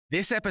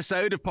This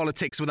episode of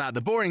Politics Without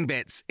the Boring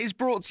Bits is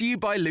brought to you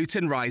by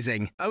Luton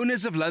Rising,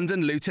 owners of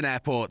London Luton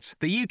Airport,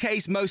 the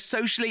UK's most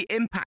socially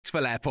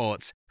impactful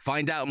airport.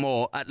 Find out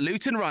more at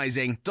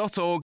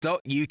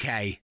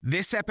lutonrising.org.uk.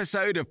 This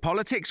episode of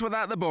Politics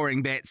Without the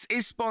Boring Bits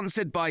is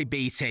sponsored by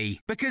BT,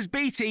 because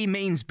BT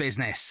means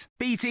business.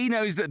 BT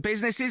knows that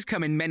businesses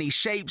come in many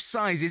shapes,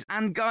 sizes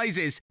and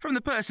guises, from the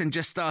person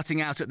just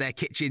starting out at their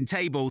kitchen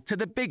table to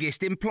the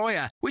biggest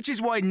employer, which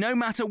is why no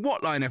matter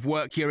what line of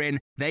work you're in,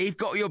 they've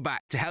got your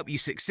back to help you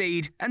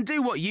succeed and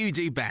do what you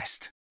do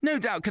best. No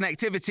doubt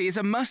connectivity is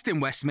a must in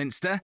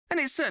Westminster,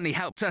 and it certainly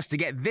helped us to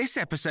get this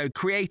episode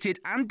created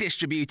and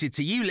distributed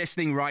to you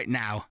listening right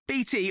now.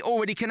 BT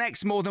already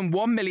connects more than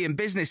 1 million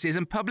businesses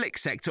and public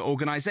sector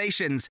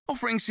organisations,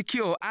 offering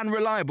secure and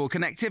reliable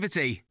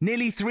connectivity.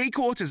 Nearly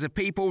 3/4 of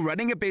people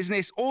running a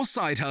business or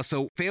side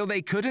hustle feel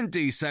they couldn't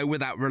do so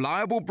without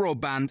reliable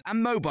broadband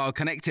and mobile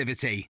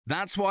connectivity.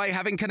 That's why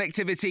having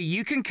connectivity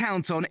you can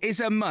count on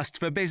is a must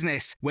for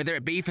business, whether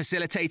it be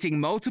facilitating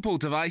multiple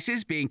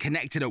devices being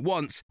connected at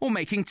once or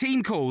making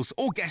team calls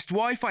or guest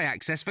Wi-Fi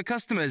access for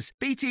customers.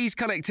 BT's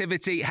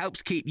connectivity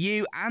helps keep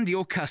you and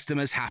your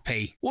customers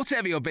happy.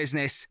 Whatever your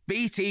business,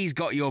 BT's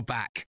got your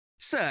back.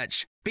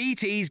 Search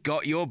BT's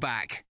got your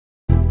back.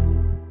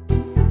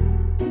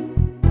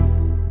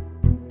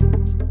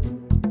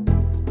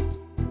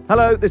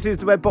 Hello, this is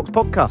the Red Box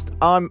Podcast.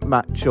 I'm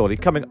Matt Chorley.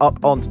 Coming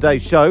up on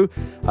today's show,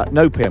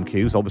 no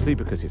PMQs, obviously,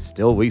 because it's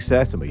still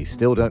recess and we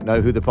still don't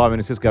know who the Prime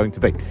Minister is going to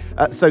be.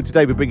 So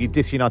today we bring you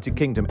Disunited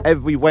Kingdom.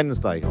 Every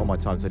Wednesday on my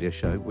Times Radio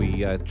show,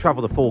 we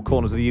travel the four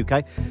corners of the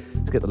UK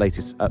to get the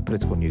latest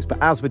political news. But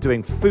as we're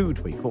doing Food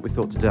Week, what we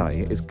thought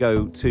today is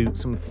go to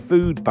some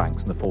food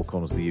banks in the four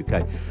corners of the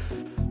UK.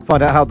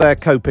 Find out how they're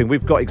coping.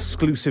 We've got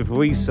exclusive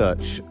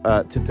research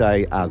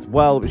today as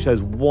well, which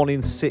shows 1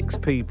 in 6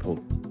 people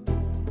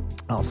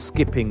are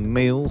skipping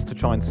meals to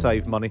try and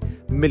save money.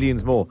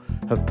 Millions more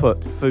have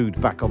put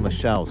food back on the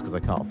shelves because they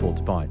can't afford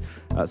to buy it.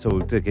 So we'll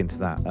dig into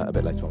that a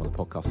bit later on in the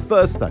podcast.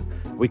 First, though,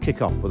 we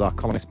kick off with our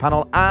columnist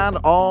panel. And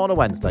on a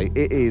Wednesday,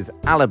 it is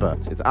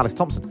Alibert. It's Alice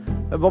Thompson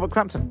and Robert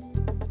Crampton.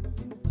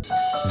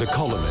 The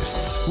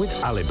Columnists with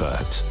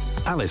Alibert,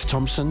 Alice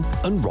Thompson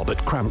and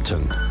Robert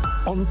Crampton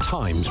on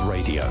Times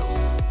Radio.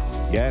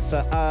 Yes,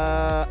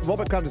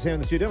 Robert Crampton's here in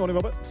the studio. Morning,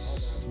 Robert.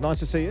 Nice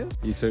to see you.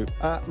 You too.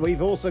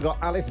 We've also got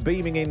Alice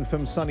beaming in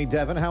from sunny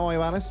Devon. How are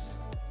you, Alice?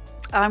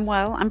 I'm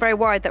well. I'm very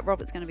worried that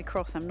Robert's going to be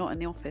cross. I'm not in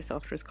the office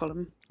after his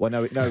column. Well,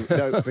 no,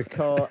 because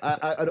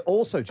and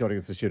also joining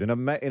us in the studio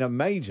in a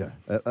major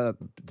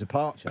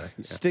departure,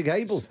 Stig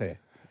Abel's here.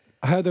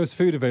 I heard there was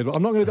food available.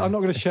 I'm not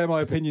going to share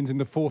my opinions in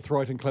the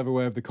forthright and clever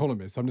way of the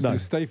columnist. I'm just going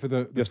to stay for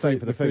the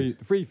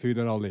free food,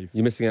 and I'll leave.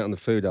 You're missing out on the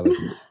food, Alice.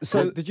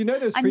 So did you know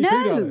there's free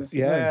food, Alice?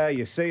 Yeah,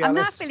 you see, Alice. I'm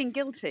now feeling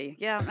guilty.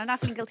 Yeah, I'm now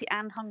feeling guilty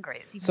and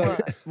hungry. It's even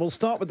worse. We'll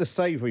start with the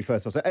savoury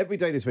first of all. So every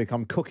day this week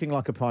I'm cooking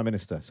like a Prime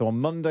Minister. So on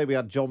Monday we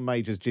had John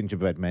Major's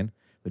gingerbread men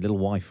with little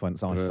wife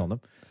went iced on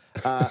them.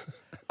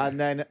 And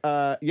then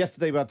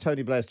yesterday we had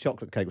Tony Blair's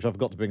chocolate cake, which I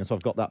forgot to bring, so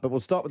I've got that. But we'll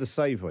start with the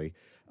savoury.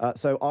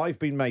 So I've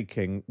been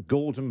making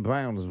Gordon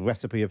Brown's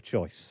recipe of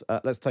choice.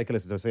 Let's take a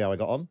listen to see how I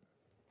got on.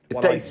 It's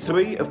day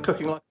 3 of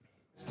cooking like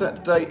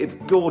today. It's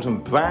Gordon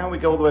Brown. We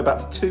go all the way back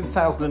to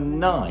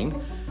 2009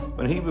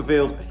 when he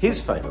revealed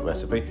his favourite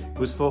recipe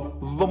was for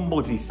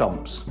rumbledy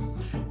thumps.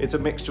 It's a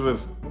mixture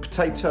of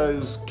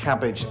potatoes,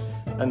 cabbage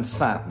and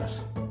sadness.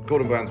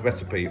 Gordon Brown's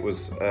recipe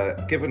was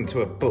given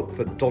to a book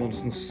for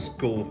Donaldson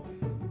School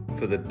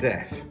for the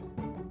Deaf.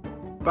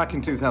 Back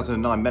in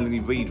 2009, Melanie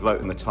Reid wrote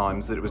in the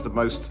Times that it was the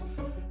most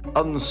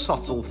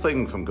unsubtle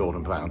thing from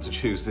Gordon Brown to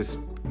choose this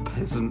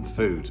peasant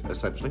food,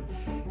 essentially.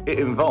 It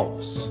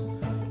involves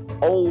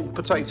old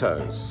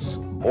potatoes,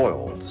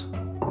 boiled,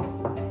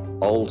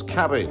 old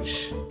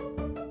cabbage,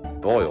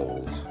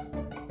 boiled,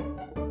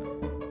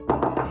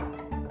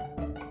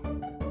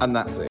 and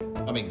that's it.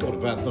 I mean, Gordon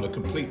Brown's not a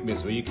complete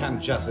misery. You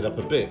can jazz it up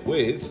a bit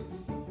with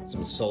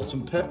some salt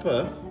and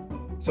pepper.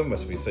 Some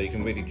recipes say you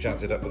can really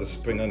jazz it up with a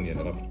spring onion,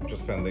 and I've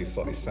just found these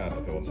slightly sour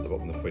ones at the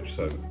bottom of the fridge,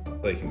 so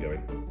they can go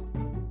in.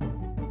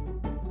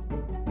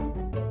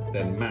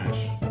 Then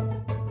mash.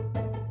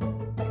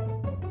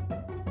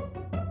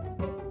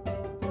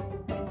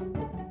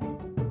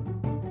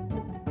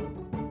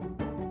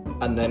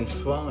 And then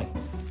fry.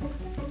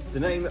 The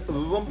name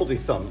Rumbledy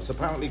Thumps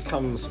apparently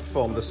comes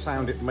from the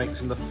sound it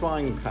makes in the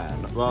frying pan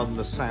rather than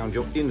the sound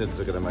your innards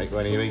are going to make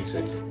when you eat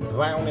it.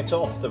 Brown it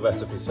off, the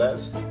recipe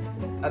says.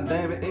 And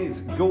there it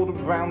is,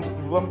 Gordon Brown's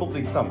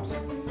Rumbledy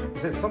Thumps. It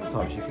says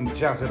sometimes you can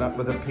jazz it up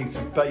with a piece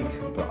of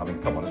bacon, but I mean,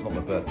 come on, it's not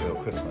my birthday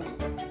or Christmas.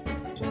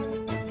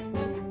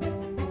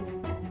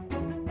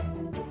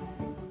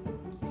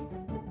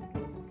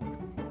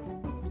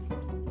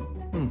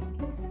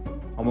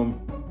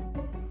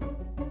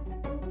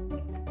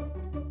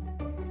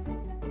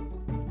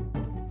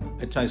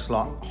 It tastes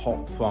like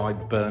hot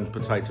fried burnt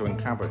potato and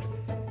cabbage.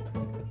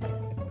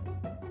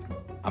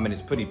 I mean,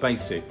 it's pretty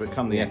basic, but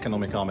come the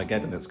economic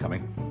Armageddon that's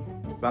coming,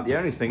 it's about the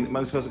only thing that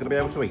most of us are going to be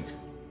able to eat.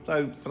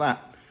 So for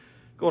that,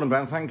 Gordon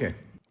Brown, thank you.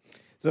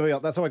 So there we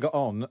are. That's how I got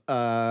on.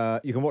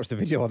 You can watch the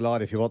video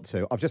online if you want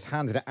to. I've just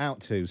handed it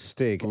out to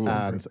Stig and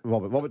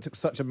Robert. Robert took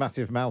such a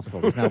massive mouthful.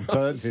 He's now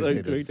burnt his so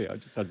innards. greedy. I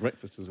just had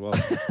breakfast as well.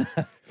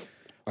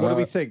 What do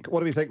we think?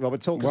 What do we think,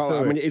 Robert? Talk us through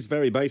I mean, it. it is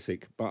very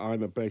basic, but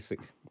I'm a basic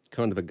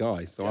kind of a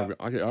guy, so Yeah.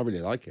 I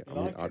really like it.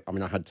 I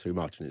mean, I had too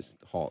much and it's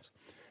hot.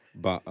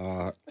 But,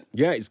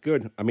 yeah, it's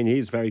good. I mean, he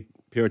is very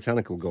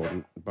puritanical,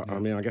 Gordon, but I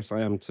mean, I guess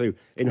I am too.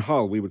 In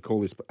Hull, we would call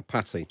this a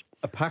patty.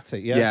 A patty,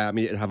 yeah. Yeah, I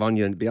mean, it'd have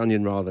onion, be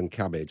onion rather than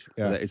cabbage.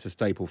 Yeah. It's a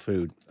staple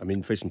food. I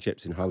mean, fish and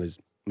chips in Hull is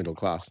middle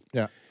class.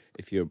 Yeah.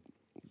 If you're a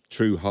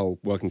true Hull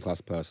working class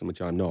person,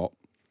 which I'm not,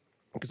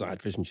 because I had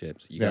fish and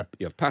chips, you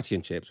have patty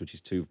and chips, which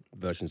is 2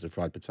 versions of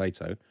fried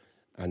potato,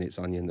 and it's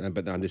onion.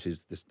 But then this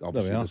is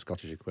obviously the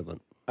Scottish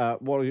equivalent.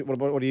 What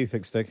do you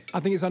think, Stig? I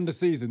think it's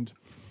under-seasoned.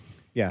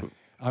 Yeah.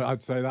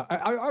 I'd say that.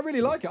 I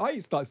really like it. I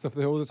eat that stuff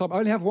all the time. I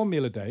only have one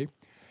meal a day.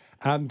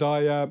 And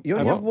I... You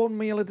only have one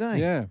meal a day?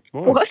 Yeah.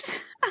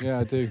 What? Yeah,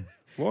 I do.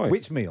 Why?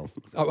 Which meal?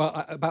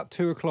 About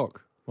 2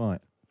 o'clock. Right.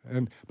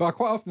 But I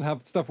quite often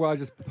have stuff where I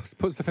just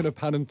put stuff in a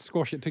pan and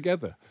squash it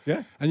together.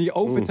 Yeah. And you get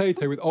old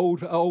potato with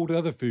old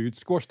other food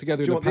squashed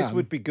together Do you in know a what? pan. This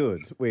would be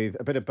good with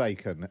a bit of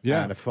bacon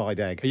Yeah. and a fried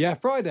egg. Yeah,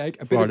 fried egg,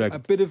 a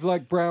bit of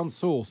like brown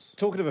sauce.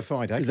 Talking of a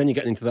fried egg, Because then you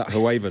get into that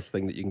huevas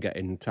thing that you can get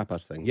in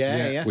tapas thing.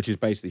 Yeah. Which is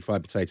basically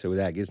fried potato with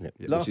egg, isn't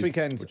it? last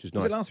weekend, Which is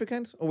was nice. it last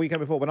weekend or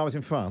weekend before? When I was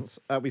in France,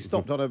 we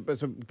stopped on a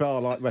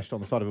bar-like restaurant on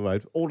the side of the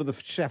road. Ordered the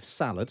chef's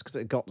salad because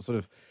it got sort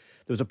of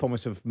there was a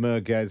promise of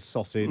merguez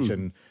sausage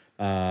and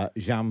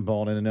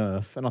jambon and an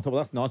earth, and I thought,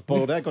 well, that's nice,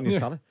 boiled egg on your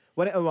salad.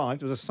 When it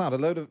arrived, there was a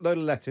salad, load of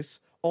lettuce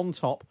on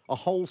top, a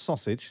whole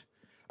sausage,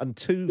 and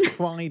 2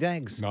 fried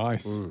eggs.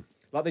 Nice.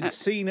 Like they'd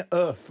seen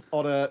earth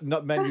on a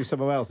nut menu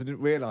somewhere else. They didn't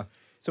realise.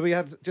 So we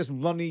had just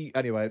runny.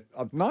 Anyway,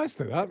 Nice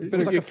though, that. It's Bit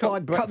of- like a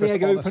fried cut the breakfast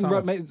egg on a open,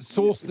 salad.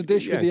 sauce the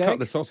dish with the cut egg.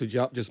 the sausage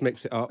up, just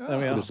mix it up we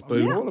with are. a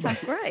spoon. Yeah,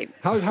 that's great.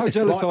 How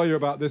jealous are you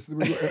about this?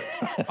 I'm It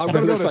gonna be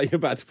looks honest, like you're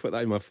about to put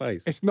that in my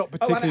face. it's not Oh,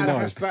 particularly and a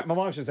nice. hash brown. My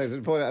wife should say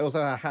it was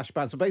also a hash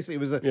brown. So basically, it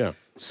was a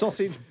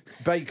sausage,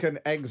 bacon,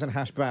 eggs, and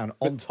hash brown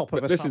on top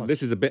of a salad.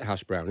 This is a bit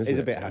hash brown, isn't It's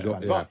it? a bit hash You've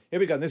brown. got- Right, here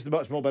we go. This is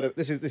much more better.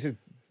 This is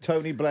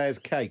Tony Blair's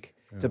cake.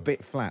 It's a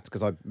bit flat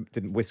because I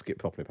didn't whisk it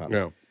properly. Apparently,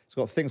 Yeah. it's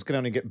got things can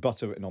only get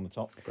butter written on the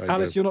top.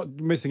 Alice, you're not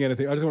missing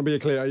anything. I just want to be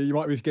clear. You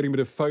might be getting a bit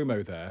of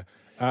FOMO there.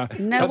 No, at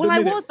well, the I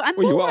minute- was, but I'm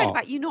Well, you more worried are.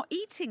 about you not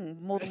eating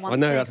more than one I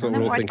know, steak. that's what I'm we're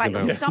then all worried about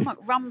thinking your about. stomach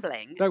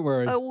rumbling. Don't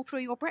worry. All through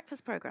your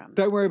breakfast program.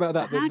 Don't worry about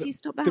that. So how do you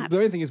stop The that?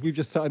 only thing is we've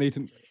just sat and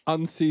eaten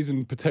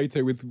unseasoned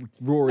potato with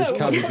rawish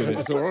cabbage in it.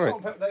 It's all right.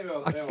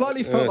 I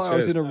slightly felt like I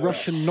was cheers. in a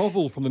Russian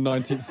novel from the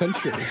 19th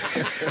century.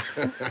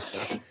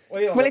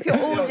 Well, if you're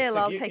all ill,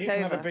 I'll take you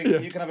can have a over.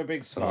 big, You can have a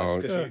big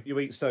slice because you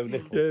eat so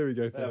little. Yeah, here we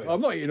go.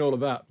 I'm not eating all of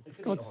that.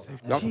 God's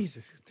sake.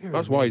 Jesus. dear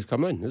That's me. why he's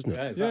come in, isn't it?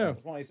 Yeah,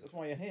 exactly. Yeah. That's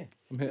why you're here.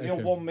 here, It's your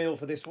okay. one meal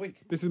for this week.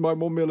 This is my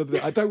one meal of the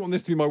day. I don't want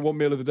this to be my one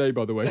meal of the day,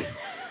 by the way.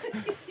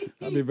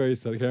 That'd be very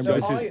sad. Okay, I'm So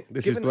back.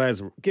 This is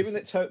Blair's. Given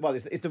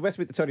that, it's the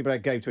recipe that Tony Blair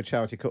gave to a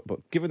charity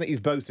cookbook. Given that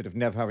he's boasted of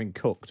never having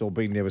cooked or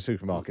been near a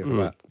supermarket for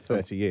about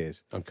 30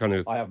 years, I'm kind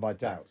of. I have my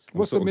doubts.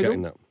 What's the sort of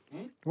getting middle?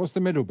 that. What's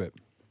the middle bit?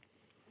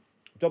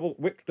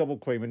 Whipped double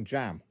cream and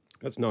jam.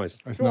 That's nice.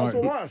 It's Well, nice.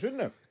 that's all right,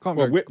 shouldn't it? Can't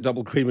Well, go- whipped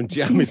double cream and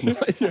jam is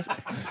nice.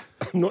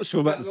 I'm not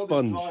sure about the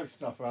sponge.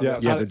 Yeah,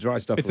 Yeah, the dry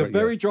stuff. It's a right,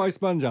 very yeah. dry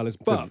sponge, Alice,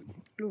 but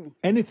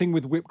anything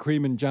with whipped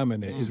cream and jam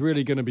in it is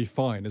really going to be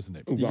fine, isn't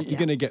it? You're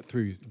going to get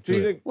through. Do you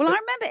it. think? Well, I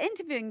remember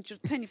interviewing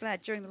Tony Blair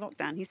during the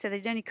lockdown. He said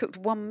they'd only cooked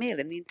one meal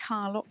in the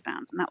entire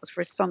lockdowns, and that was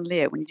for his son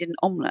Leo when he did an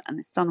omelette, and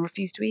his son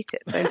refused to eat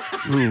it. So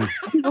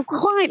we were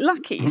quite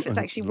lucky if it's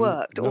actually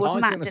worked, or I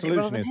if Matt think the did it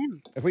rather solution than is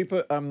him. if we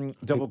put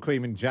double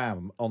cream and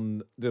jam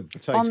on the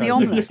potatoes. On the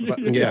omelette.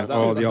 Yeah,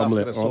 or the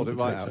omelette That's on sort it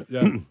right potato.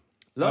 out. Yeah.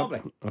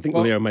 Lovely. I think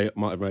Leo might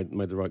have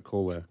made the right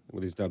call there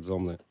with his dad's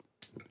omelette.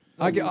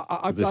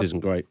 This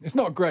isn't great. It's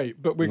not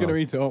great, but we're going to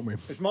eat it, aren't we?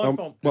 It's my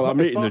fault. well, I'm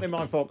It's eating partly the-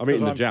 my fault. I'm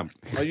eating because the jam.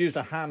 I used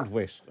a hand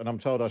whisk, and I'm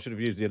told I should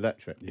have used the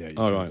electric. Yeah.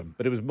 All right.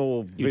 But it was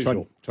more You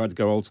visual. tried to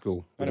go old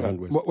school with the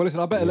hand whisk. Well, listen,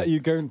 I better let you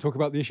go and talk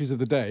about the issues of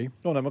the day.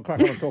 No, we'll crack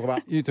on and talk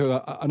about. You do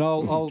that, and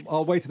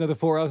I'll wait another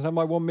 4 hours and have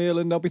my one meal,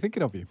 and I'll be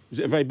thinking of you. Is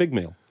it a very big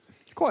meal?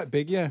 It's quite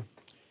big, yeah.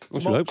 I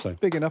should hope so.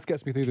 Big enough,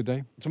 gets me through the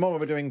day. Tomorrow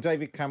we're doing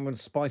David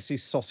Cameron's spicy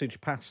sausage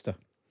pasta.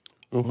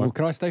 Well,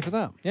 can I stay for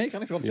that? Yeah, you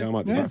can if you want to. Yeah, I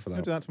might be back for We'll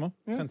that. do that tomorrow.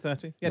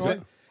 10:30. Yes.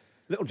 Right.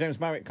 Little James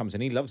Marriott comes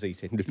in. He loves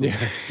eating.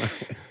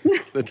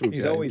 Little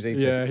He's James. always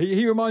eating. Yeah,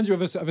 he reminds you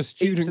of a Eats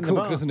student in the cook,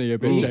 bath. doesn't he? A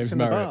bit, Eats James in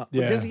the Marriott. bath.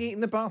 Yeah. Does he eat in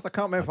the bath? I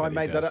can't remember if I bet he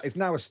made that does. up. It's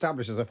now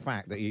established as a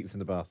fact that he eats in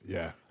the bath.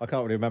 Yeah. I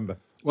can't really remember.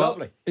 Well,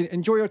 Lovely.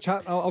 Enjoy your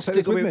chat. I'll take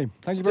this with me.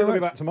 Thank you very Still be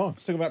much. back tomorrow.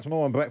 Still be back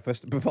tomorrow on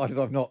breakfast, provided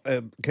I've not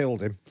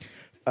killed him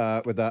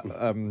with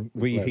that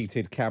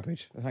reheated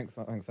cabbage. Thanks.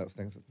 That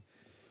stings.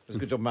 It's a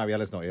good job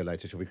Mariella's not here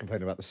later. She'll be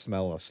complaining about the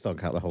smell I've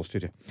stunk out the whole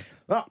studio.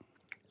 Ah,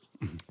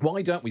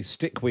 why don't we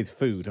stick with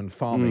food and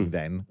farming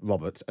then,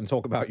 Robert, and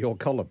talk about your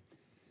column?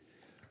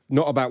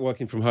 Not about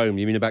working from home.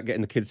 You mean about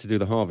getting the kids to do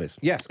the harvest?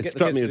 Yes, It get the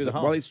struck kids me to as- do the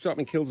Well, harvest. it struck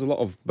me kills a lot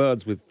of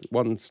birds with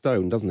one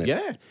stone, doesn't it?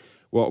 Yeah.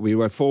 we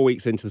were 4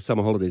 weeks into the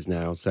summer holidays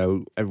now,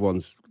 so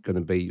everyone's going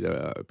to be,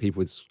 people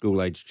with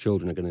school-aged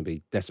children are going to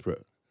be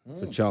desperate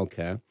for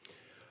childcare.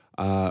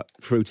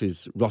 Fruit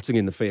is rotting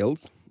in the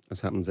fields, as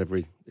happens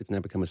it's now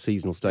become a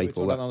seasonal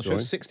staple. I'm sure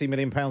 £60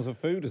 million of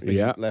food has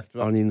been left.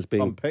 Onions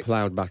being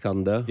ploughed back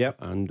under. Yep.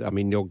 And I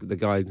mean, the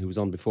guy who was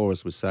on before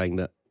us was saying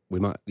that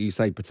you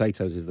say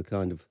potatoes is the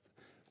kind of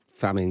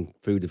famine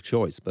food of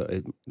choice, but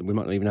we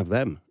might not even have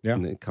them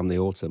come the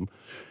autumn.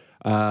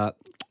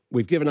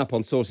 We've given up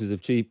on sources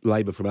of cheap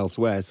labour from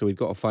elsewhere, so we've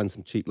got to find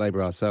some cheap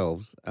labour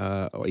ourselves,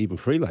 or even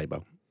free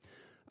labour.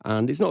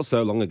 And it's not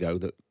so long ago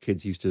that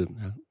kids used to...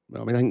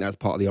 I think that's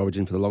part of the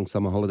origin for the long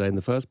summer holiday in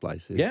the first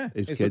place.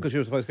 It's kids. because you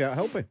were supposed to be out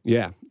helping.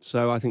 Yeah,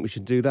 so I think we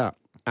should do that.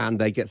 And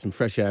they get some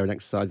fresh air and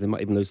exercise. They might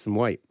even lose some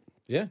weight.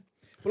 Yeah.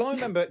 Well, I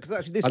remember, because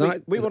actually this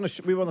week, we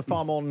were on the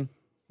farm on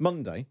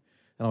Monday,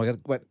 and I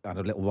had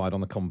a little ride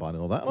on the combine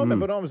and all that. And I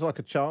remember when I was like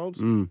a child,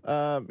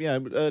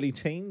 early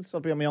teens,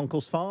 I'd be on my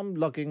uncle's farm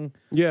lugging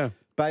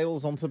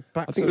bales onto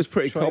backs. I think it was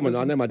pretty common.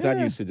 I know my dad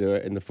Yeah. used to do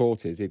it in the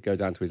 40s. He'd go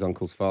down to his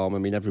uncle's farm. I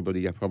mean,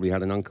 everybody probably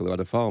had an uncle who had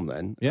a farm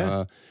then.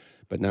 Yeah.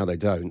 But now they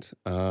don't.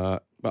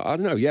 But I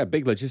don't know.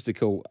 Big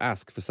logistical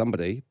ask for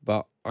somebody,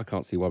 but I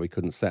can't see why we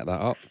couldn't set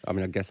that up. I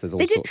mean, I guess there's all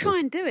They did sorts try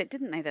and do it,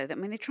 didn't they, though? I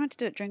mean, they tried to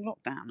do it during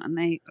lockdown, and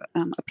they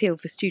appealed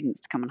for students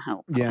to come and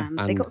help. Yeah. And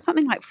they got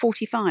something like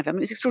 45. I mean,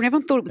 it was extraordinary.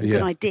 Everyone thought it was a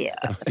good idea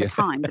at the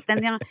time, but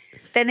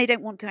then they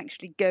don't want to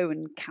actually go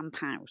and camp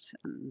out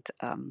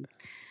and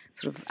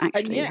sort of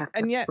actually have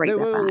to break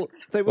their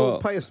backs. They will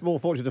pay a small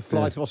fortune to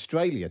fly to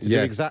Australia to do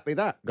exactly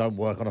that. Go and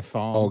work on a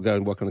farm. Or go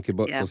and work on a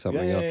kibbutz or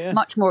something. Yeah.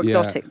 Much more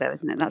exotic, though,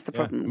 isn't it? That's the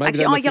problem. Maybe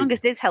Actually, our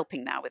youngest is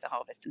helping now with the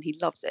harvest, and he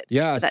loves it.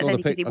 Yeah, but that's only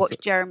because he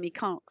watched Jeremy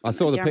Clarkson. I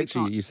saw the Jeremy picture.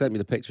 Clarkson. You sent me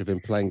the picture of him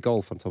playing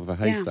golf on top of a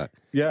haystack.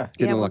 Yeah.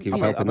 Didn't look like he was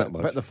helping that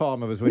much. I bet the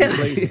farmer was really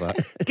pleased with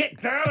that.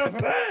 Get down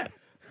over there!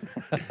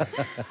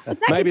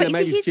 Exactly,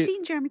 but he'd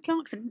seen Jeremy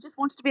Clarkson. He just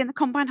wanted to be in the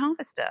combine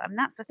harvester. I mean,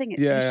 that's the thing.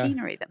 It's the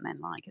machinery that men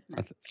like, isn't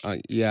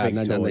it?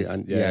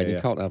 You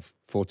can't have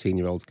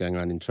 14-year-olds going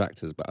around in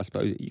tractors, but I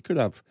suppose you could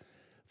have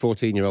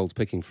 14-year-olds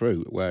picking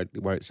fruit where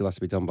it still has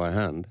to be done by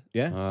hand.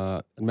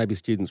 Yeah. And maybe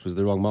students was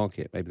the wrong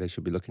market. Maybe they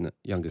should be looking at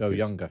younger kids.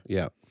 Younger.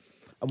 Yeah.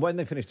 And when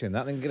they finish doing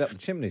that, then get up the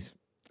chimneys.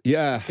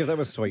 Yeah. Give them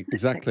a sweep.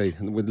 Exactly.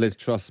 And with Liz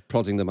Truss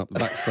prodding them up the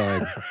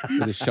backside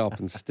with a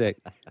sharpened stick.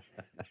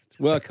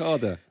 Work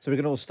harder. So we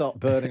can all start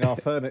burning our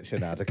furniture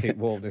now to keep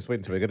warm this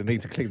winter. We're going to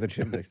need to clean the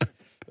chimneys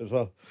as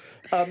well.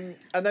 And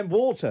then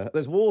water.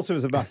 There's water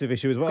as a massive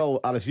issue as well,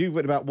 Alice. You've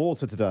written about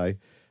water today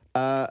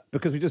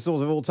because we just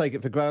sort of all take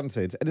it for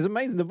granted. And it's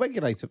amazing, the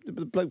regulator,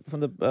 the bloke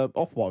from the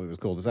Off-White, it was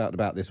called, was out and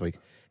about this week.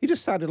 He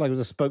just sounded like he was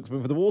a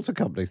spokesman for the water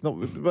companies, not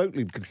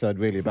remotely concerned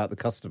really about the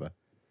customer.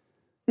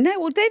 No,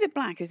 well, David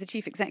Black, who's the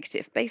chief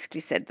executive,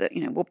 basically said that,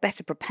 we're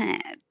better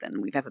prepared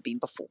than we've ever been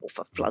before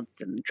for floods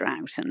and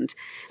drought, and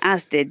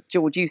as did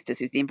George Eustace,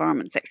 who's the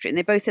environment secretary. And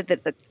they both said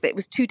that it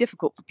was too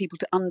difficult for people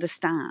to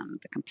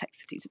understand the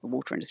complexities of the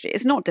water industry.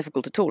 It's not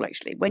difficult at all,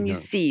 actually. When you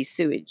see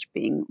sewage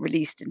being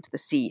released into the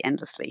sea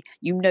endlessly,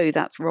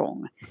 that's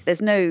wrong.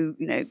 There's no,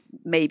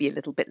 maybe a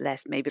little bit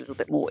less, maybe a little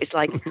bit more. It's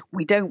like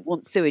we don't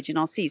want sewage in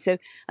our sea. So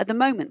at the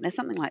moment, there's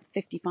something like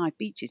 55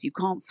 beaches you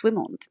can't swim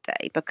on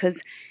today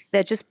because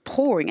they're just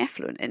pouring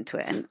effluent into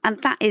it, and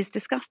that is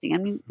disgusting. I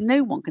mean,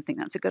 no one can think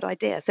that's a good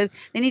idea. So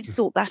they need to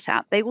sort that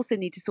out. They also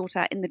need to sort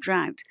out in the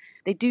drought.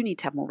 They do need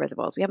to have more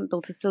reservoirs. We haven't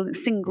built a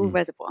single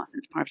reservoir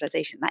since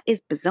privatisation. That is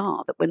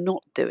bizarre that we're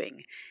not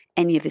doing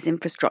any of this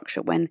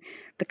infrastructure when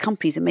the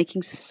companies are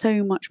making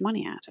so much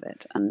money out of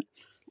it. And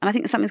I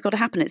think something's got to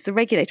happen. It's the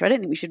regulator. I don't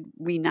think we should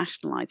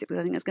renationalise it because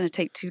I think that's going to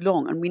take too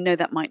long. And we know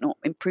that might not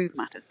improve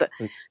matters. But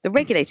the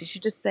regulator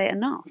should just say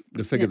enough.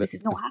 This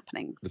is not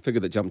happening. The figure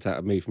that jumped out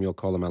at me from your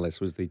column,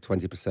 Alice, was the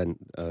 20%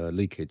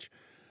 leakage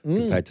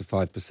compared to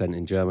 5%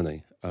 in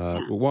Germany.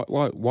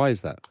 Why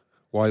is that?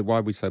 Why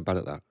are we so bad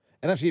at that?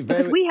 And actually,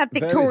 because we had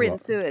Victorian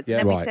sewers, and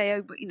then we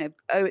say,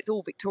 it's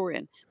all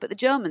Victorian. But the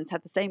Germans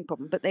had the same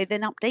problem, but they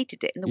then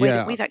updated it in the way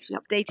that we've actually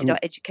updated our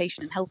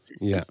education and health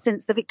system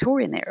since the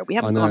Victorian era. We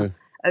haven't gone,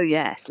 oh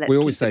yes, let's. We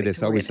always say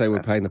this. I always say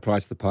we're paying the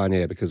price of the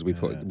pioneer because we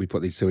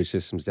put these sewage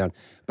systems down.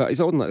 But it's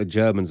not like the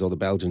Germans or the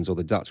Belgians or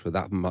the Dutch were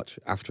that much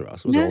after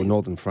us. It was all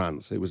northern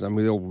France. It was,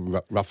 we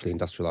all roughly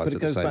industrialised at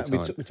the same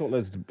time. We talked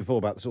loads before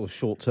about the sort of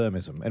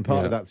short-termism, and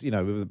part of that's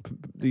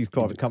these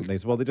private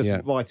companies. Well, they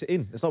just write it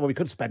in. It's like, well, we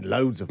could spend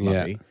loads of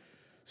money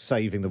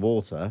saving the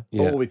water,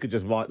 or we could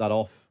just write that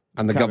off.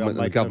 And the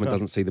government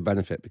doesn't see the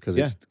benefit because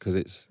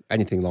it's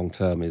anything long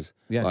term is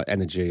like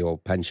energy or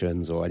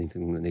pensions or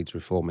anything that needs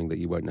reforming that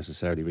you won't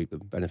necessarily reap the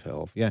benefit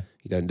of. Yeah,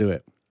 you don't do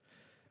it.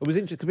 It was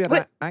interesting because we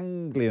had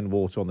Anglian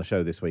Water on the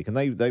show this week, and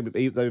they were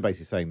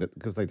basically saying that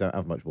because they don't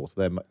have much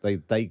water,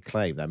 they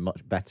claim they're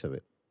much better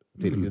at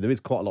dealing. There is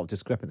quite a lot of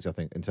discrepancy, I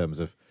think, in terms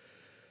of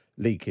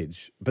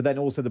leakage. But then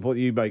also the point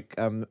you make,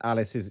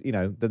 Alice, is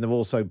then they're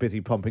also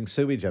busy pumping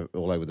sewage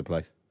all over the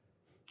place.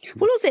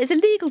 Well, also, it's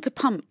illegal to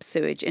pump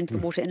sewage into the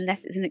water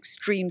unless it's in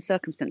extreme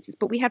circumstances.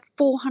 But we had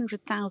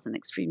 400,000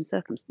 extreme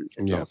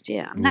circumstances last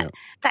year. And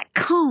that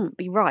can't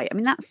be right. I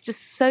mean, that's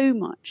just so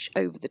much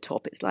over the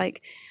top. It's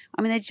like,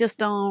 I mean, they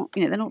just aren't,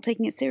 they're not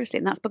taking it seriously.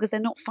 And that's because they're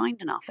not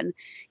fined enough. And,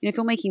 if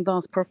you're making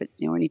vast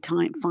profits, or any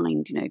time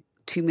fined,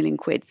 2 million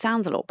quid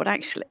sounds a lot, but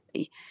actually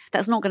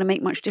that's not going to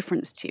make much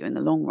difference to you in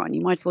the long run.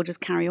 You might as well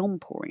just carry on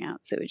pouring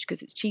out sewage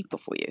because it's cheaper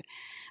for you.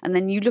 And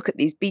then you look at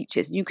these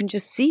beaches and you can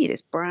just see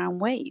this brown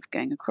wave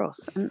going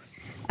across. And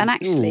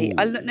actually,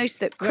 I noticed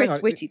that Chris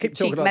Whitty, the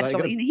chief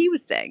medical, he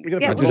was saying,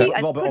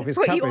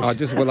 I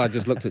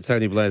just looked at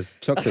Tony Blair's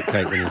chocolate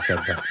cake when he said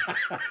that.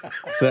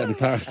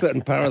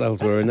 certain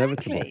parallels were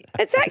inevitable.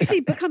 It's actually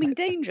becoming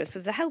dangerous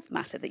as a health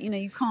matter that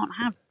you can't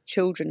have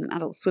children and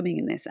adults swimming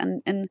in this,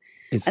 and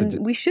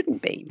we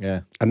shouldn't be.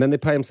 Yeah. And then they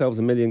pay themselves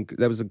 $1 million.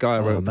 There was a guy I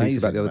wrote a piece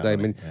about the other day. I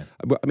mean,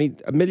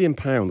 £1 million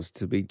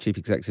to be chief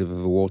executive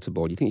of a water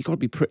board. You think you've got to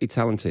be pretty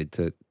talented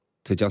to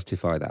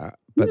justify that.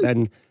 But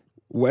then,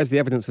 where's the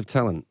evidence of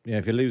talent? Yeah,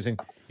 if you're losing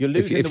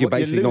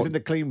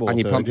the clean water, and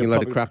you're pumping a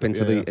load of crap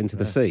into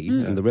the sea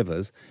and the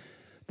rivers,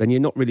 then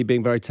you're not really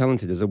being very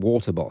talented as a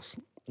water boss,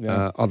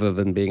 other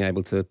than being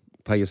able to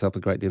pay yourself a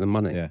great deal of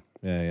money.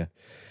 Yeah.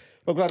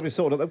 Well, glad we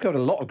sorted it. They've covered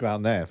a lot of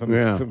ground there, from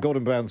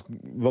Gordon Brown's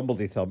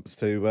rumbledy thumps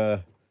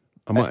to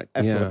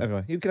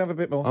everywhere. You can have a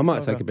bit more. I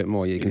might take a bit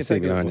more. You can see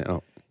me iron it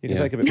up. You can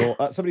take a bit more.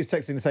 Somebody's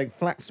texting saying,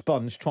 flat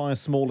sponge, try a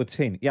smaller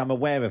tin. Yeah, I'm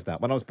aware of that.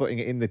 When I was putting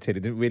it in the tin, it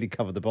didn't really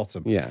cover the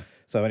bottom. Yeah.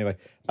 So anyway,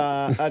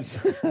 and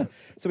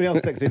somebody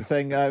else texted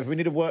saying, if we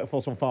need a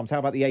workforce on farms, how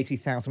about the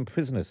 80,000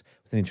 prisoners?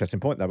 It's an interesting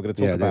point there. We're going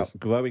to talk about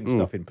growing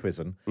stuff in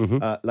prison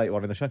later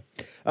on in the show.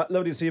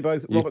 Lovely to see you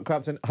both. Robert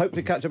Crampton,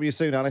 hopefully catch up with you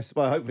soon, Alice.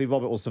 Well, hopefully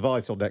Robert will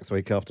survive till next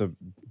week after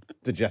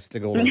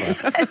digesting all of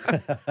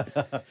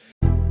that.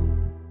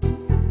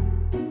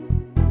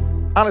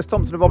 Alice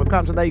Thompson and Robert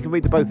Crampton there. You can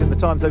read them both in the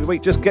Times every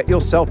week. Just get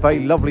yourself a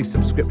lovely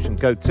subscription.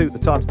 Go to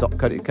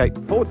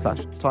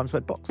thetimes.co.uk/Times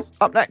Red Box.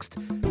 Up next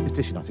is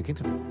Dish United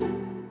Kingdom.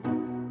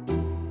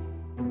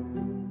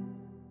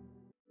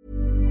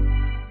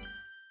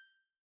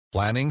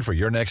 Planning for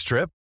your next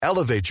trip?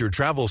 Elevate your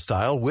travel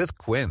style with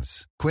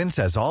Quince. Quince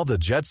has all the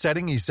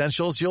jet-setting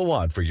essentials you'll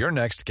want for your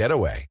next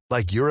getaway,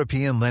 like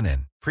European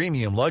linen,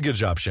 premium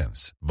luggage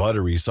options,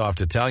 buttery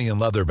soft Italian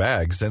leather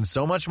bags, and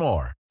so much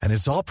more. And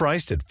it's all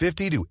priced at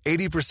 50 to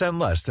 80%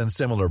 less than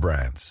similar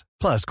brands.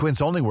 Plus, Quince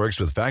only works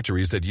with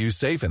factories that use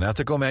safe and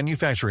ethical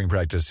manufacturing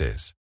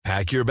practices.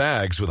 Pack your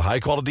bags with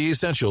high-quality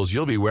essentials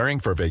you'll be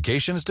wearing for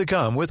vacations to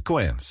come with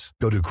Quince.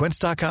 Go to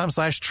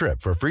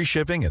quince.com/trip for free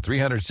shipping and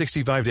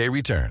 365-day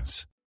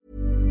returns.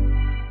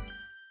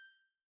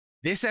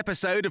 This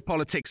episode of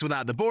Politics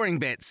Without the Boring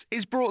Bits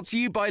is brought to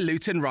you by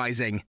Luton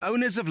Rising,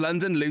 owners of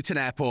London Luton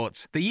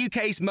Airport, the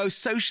UK's most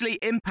socially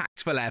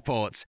impactful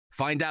airport.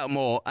 Find out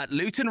more at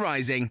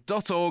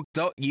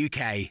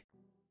lutonrising.org.uk.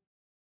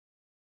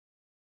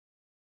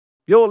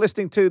 You're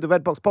listening to the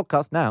Red Box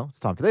Podcast. Now it's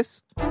time for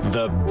this.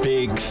 The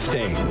Big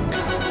Thing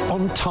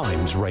on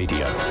Times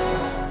Radio.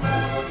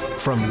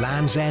 From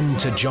Land's End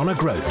to John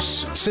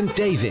O'Groats, St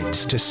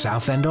David's to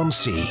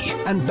Southend-on-Sea,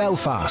 and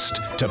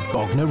Belfast to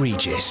Bognor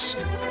Regis.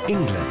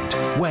 England,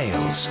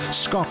 Wales,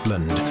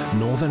 Scotland,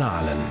 Northern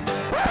Ireland.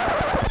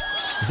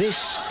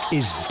 This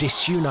is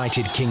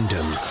Disunited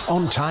Kingdom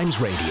on Times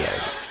Radio.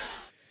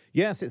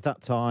 Yes, it's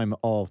that time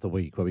of the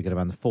week where we get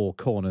around the four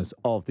corners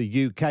of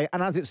the UK.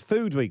 And as it's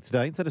Food Week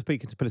today, instead of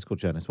speaking to political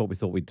journalists, what we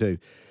thought we'd do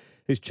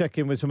is check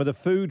in with some of the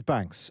food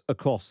banks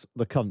across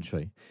the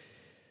country.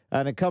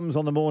 And it comes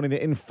on the morning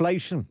that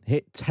inflation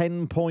hit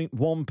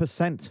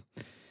 10.1%.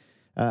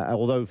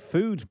 Although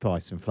food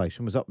price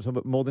inflation was up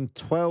more than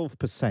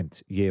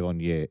 12% year on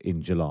year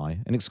in July.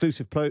 An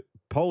exclusive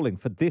polling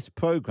for this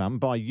programme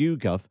by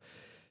YouGov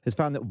has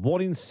found that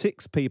 1 in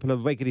 6 people are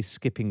regularly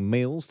skipping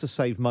meals to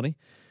save money.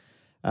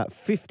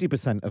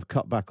 50% have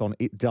cut back on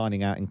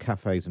dining out in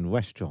cafes and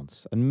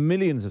restaurants. And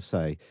millions have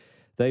say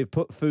they've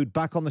put food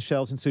back on the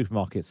shelves in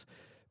supermarkets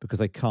because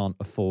they can't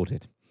afford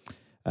it.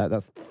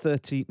 That's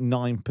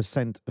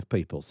 39% of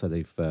people. So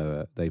they've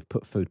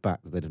put food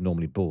back that they'd have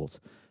normally bought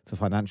for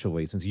financial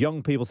reasons.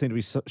 Young people seem to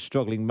be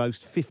struggling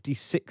most.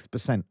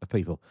 56% of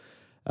people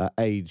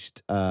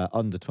aged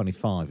under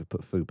 25 have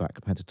put food back,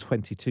 compared to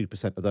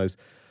 22% of those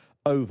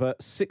over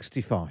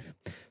 65.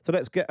 So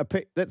let's get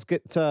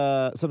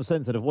some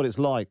sense of what it's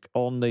like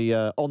on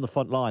the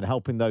front line,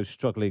 helping those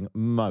struggling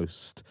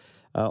most.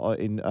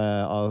 In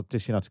our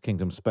Disunited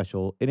Kingdom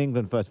special in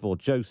England, first of all,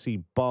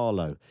 Josie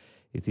Barlow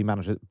is the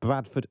manager at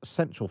Bradford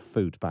Central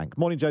Food Bank.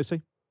 Morning,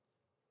 Josie.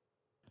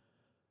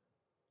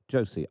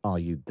 Josie, are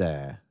you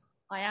there?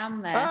 I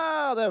am there.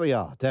 Ah, there we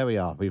are.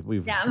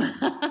 We've. Yeah.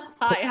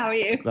 Hi, how are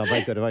you? Well,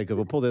 very good, very good.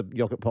 We'll pull the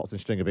yogurt pots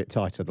and string a bit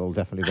tighter. It'll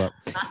definitely work.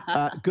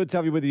 Good to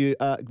have you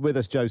with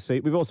us, Josie.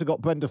 We've also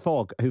got Brenda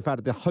Fogg, who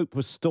founded the Hope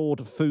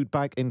Restored Food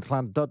Bank in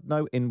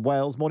Llandudno in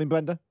Wales. Morning,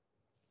 Brenda.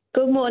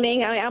 Good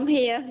morning. I am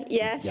here.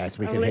 Yes. Yes,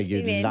 we can hear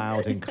you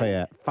loud and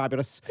clear.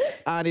 Fabulous.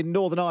 And in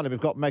Northern Ireland, we've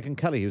got Megan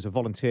Kelly, who's a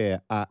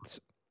volunteer at.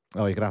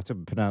 Oh, you're going to have to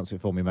pronounce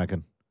it for me,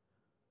 Megan.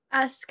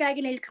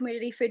 Skaggy Neil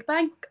Community Food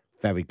Bank.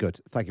 Very good.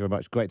 Thank you very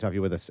much. Great to have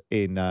you with us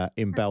in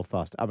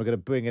Belfast. And we're going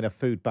to bring in a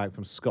food bank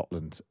from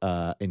Scotland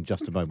in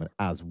just a moment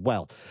as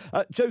well.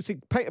 Josie,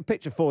 paint a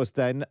picture for us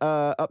then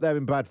up there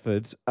in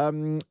Bradford.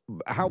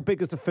 How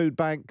big is the food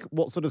bank?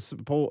 What sort of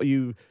support are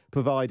you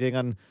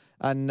providing?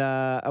 And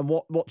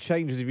what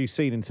changes have you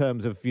seen in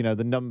terms of,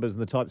 the numbers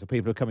and the types of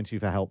people who are coming to you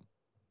for help?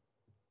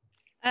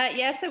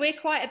 So we're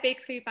quite a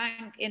big food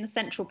bank in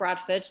central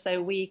Bradford. So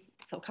we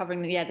sort of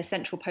covering the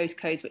central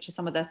postcodes, which are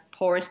some of the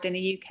poorest in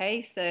the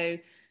UK. So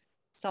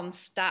some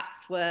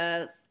stats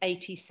were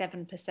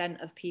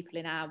 87% of people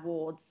in our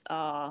wards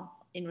are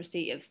in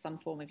receipt of some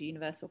form of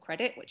universal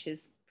credit, which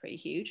is pretty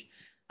huge.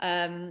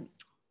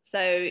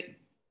 So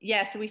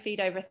we feed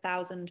over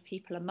 1,000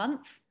 people a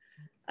month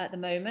at the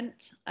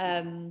moment.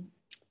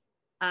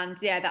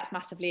 That's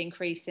massively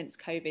increased since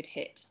COVID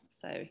hit.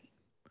 So,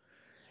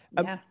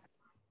 yeah.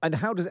 And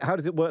how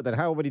does it work then?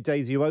 How many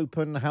days are you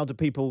open? How do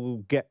people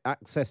get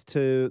access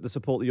to the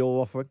support that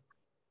you're offering?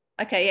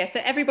 Okay, yeah.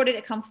 So everybody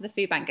that comes to the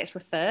food bank gets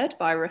referred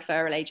by a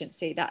referral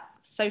agency. That's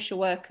social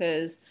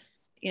workers,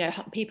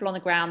 people on the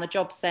ground, the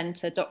job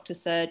centre, doctor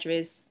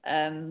surgeries,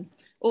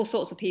 all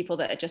sorts of people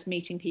that are just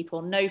meeting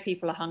people, know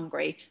people are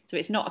hungry. So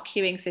it's not a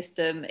queuing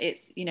system.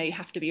 It's, you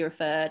have to be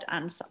referred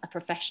and a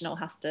professional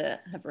has to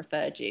have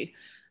referred you.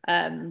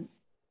 So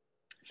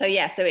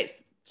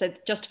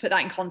just to put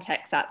that in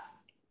context, that's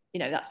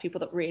people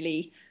that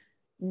really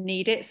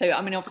need it. So,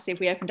 obviously if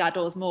we opened our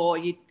doors more,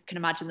 you can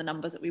imagine the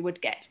numbers that we would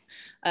get.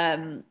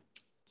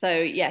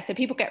 So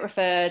people get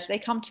referred, they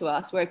come to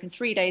us, we're open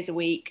 3 days a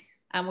week,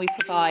 and we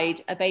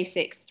provide a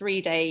basic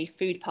 3-day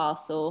food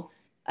parcel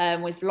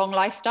with long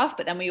life stuff,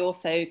 but then we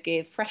also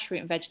give fresh fruit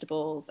and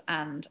vegetables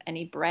and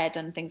any bread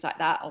and things like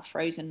that, or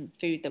frozen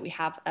food that we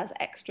have as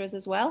extras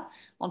as well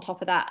on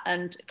top of that.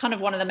 And kind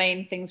of one of the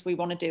main things we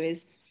want to do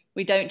is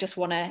we don't just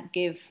want to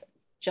give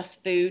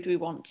just food, we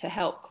want to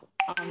help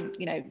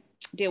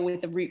deal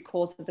with the root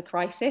cause of the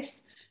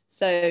crisis.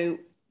 So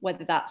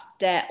whether that's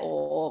debt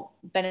or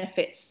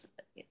benefits,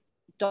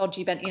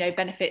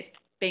 benefits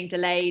being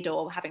delayed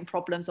or having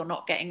problems or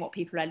not getting what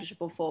people are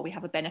eligible for, we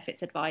have a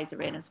benefits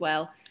advisor in as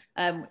well.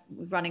 We're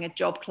running a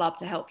job club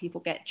to help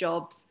people get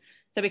jobs.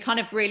 So we kind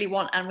of really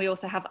want, and we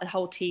also have a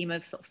whole team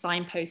of sort of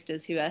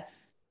signposters who are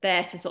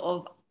there to sort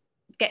of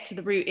get to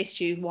the root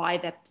issue,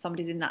 why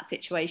somebody's in that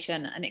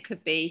situation. And it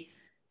could be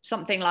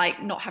something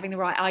like not having the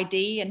right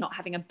ID and not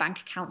having a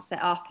bank account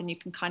set up, and you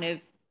can kind of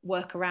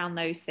work around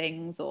those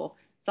things, or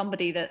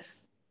somebody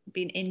that's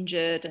been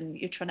injured and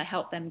you're trying to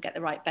help them get the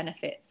right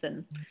benefits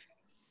and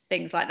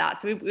things like that.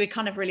 So we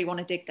kind of really want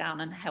to dig down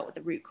and help with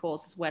the root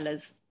cause as well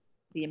as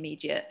the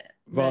immediate.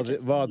 Rather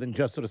than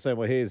just sort of saying,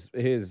 well, here's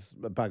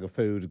a bag of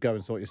food, go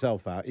and sort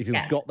yourself out. If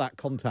you've got that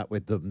contact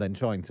with them, then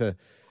trying to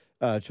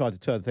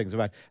turn things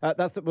around.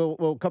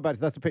 We'll come back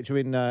to that's the picture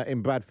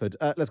in Bradford.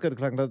 Let's go to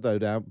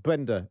Llandudno now.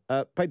 Brenda,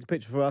 paint a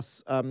picture for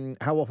us.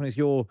 How often is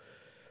your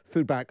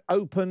food bank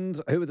opened?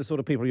 Who are the sort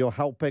of people you're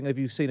helping? Have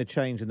you seen a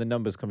change in the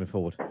numbers coming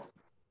forward?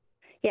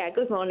 Yeah,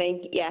 good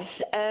morning. Yes.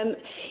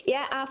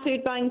 Our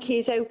food bank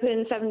is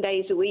open 7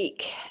 days a week.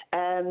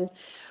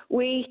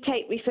 We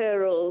take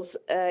referrals.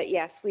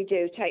 Yes, we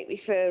do take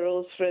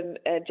referrals from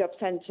Job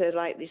Centre,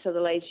 like this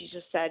other lady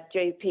just said,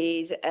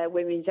 GPs,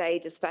 Women's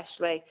Aid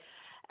especially.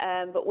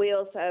 But we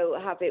also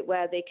have it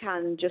where they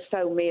can just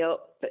phone me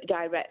up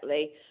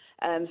directly.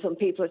 Some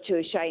people are too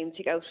ashamed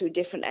to go through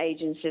different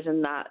agencies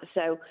and that.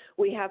 So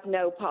we have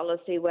no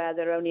policy where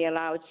they're only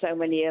allowed so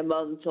many a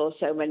month or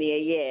so many a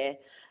year.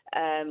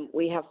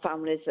 We have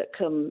families that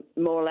come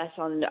more or less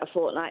on a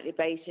fortnightly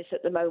basis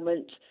at the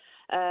moment.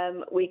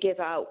 We give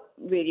out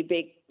really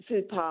big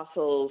food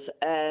parcels.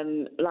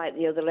 Like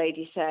the other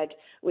lady said,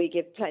 we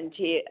give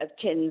plenty of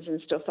tins and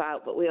stuff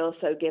out, but we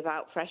also give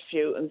out fresh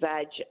fruit and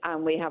veg,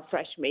 and we have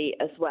fresh meat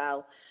as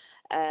well.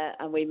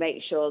 And we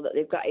make sure that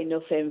they've got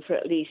enough in for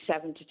at least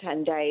 7 to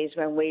 10 days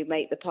when we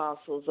make the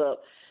parcels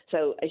up.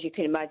 So as you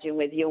can imagine,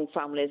 with young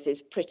families,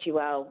 there's pretty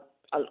well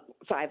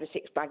 5 or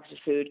 6 bags of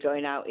food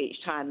going out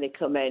each time they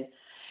come in.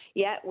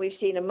 Yeah, we've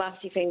seen a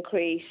massive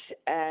increase,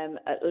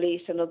 at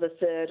least another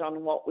third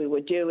on what we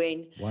were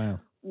doing. Wow.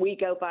 We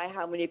go by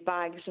how many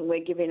bags, and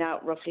we're giving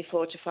out roughly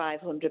 400 to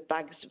 500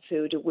 bags of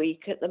food a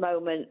week at the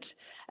moment,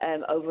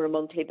 over a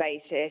monthly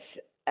basis.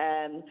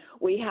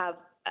 We have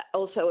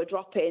also a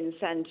drop-in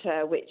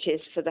centre, which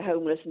is for the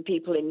homeless and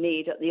people in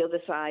need at the other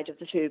side of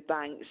the food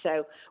bank.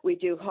 So we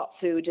do hot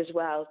food as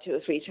well 2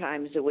 or 3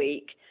 times a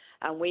week.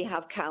 And we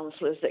have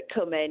counsellors that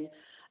come in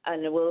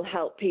and will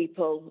help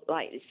people,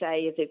 like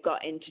say, if they've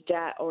got into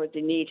debt or if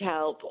they need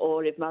help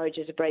or if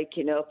marriages are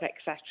breaking up,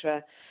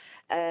 etc.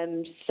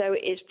 So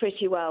it's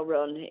pretty well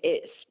run.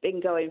 It's been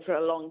going for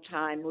a long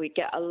time. We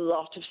get a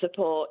lot of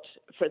support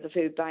for the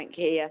food bank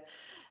here.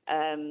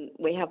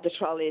 We have the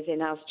trolleys in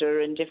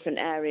Asda and different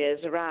areas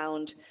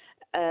around,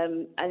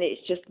 and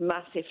it's just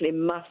massively,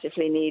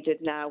 massively needed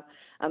now.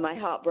 And my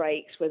heart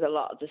breaks with a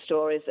lot of the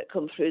stories that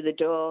come through the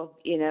door,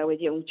 with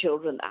young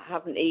children that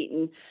haven't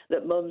eaten,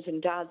 that mums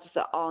and dads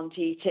that aren't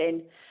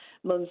eating.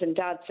 mums and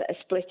dads are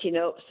splitting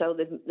up, so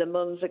the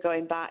mums are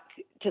going back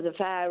to the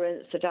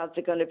parents, the dads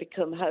are going to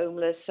become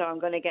homeless, so I'm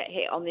going to get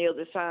hit on the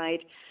other side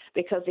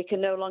because they can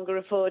no longer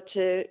afford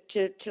to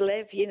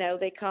live. You know,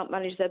 they can't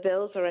manage their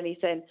bills or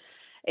anything.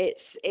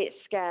 It's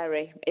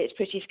scary. It's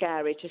pretty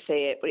scary to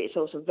see it, but it's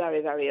also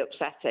very, very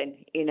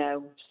upsetting, you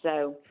know.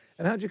 So.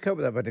 And how do you cope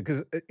with that, Brenda?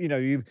 Because,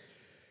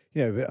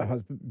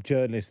 as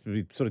journalists,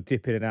 we sort of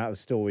dip in and out of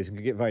stories and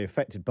can get very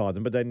affected by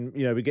them, but then,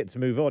 we get to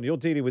move on. You're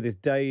dealing with this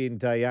day in,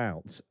 day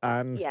out,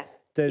 and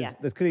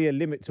there's clearly a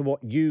limit to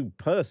what you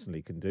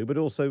personally can do, but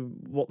also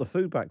what the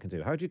food bank can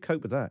do. How do you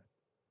cope with that?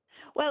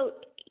 Well,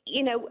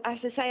 as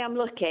I say, I'm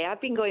lucky.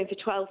 I've been going for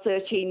 12,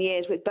 13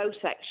 years with both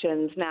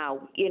sections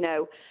now,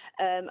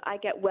 I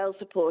get well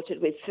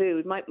supported with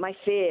food. My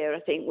fear, I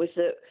think, was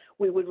that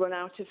we would run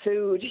out of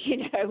food,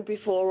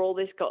 before all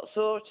this got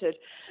sorted.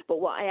 But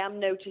what I am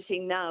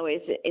noticing now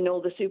is in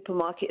all the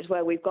supermarkets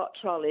where we've got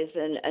trolleys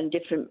and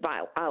different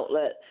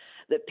outlets,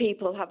 that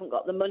people haven't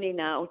got the money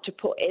now to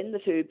put in the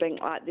food bank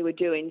like they were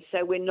doing.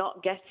 So we're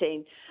not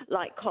getting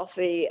like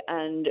coffee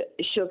and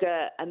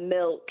sugar and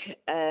milk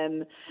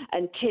and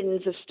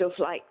tins of stuff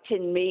like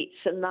tin meats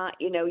and that.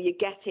 You're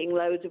getting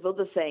loads of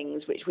other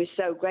things, which we're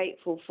so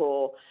grateful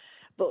for.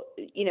 But,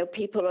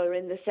 people are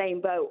in the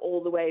same boat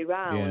all the way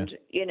round,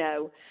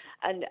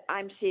 and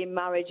I'm seeing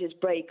marriages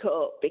break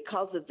up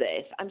because of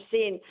this. I'm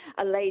seeing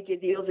a lady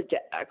the other day,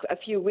 a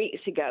few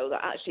weeks ago, that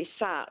actually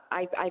sat.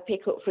 I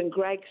pick up from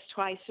Greggs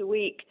twice a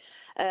week,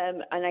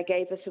 and I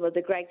gave her some of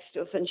the Greggs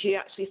stuff, and she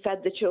actually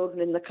fed the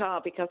children in the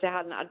car because they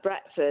hadn't had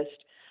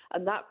breakfast.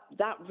 And that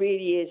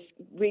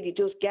really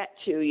does get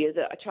to you,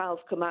 that a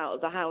child's come out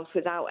of the house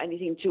without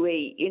anything to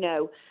eat,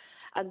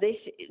 And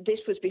this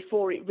was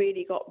before it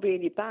really got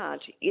really bad,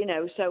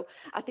 So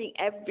I think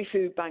every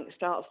food bank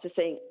starts to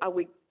think, are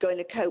we going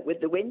to cope with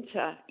the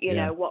winter?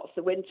 What's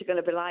the winter going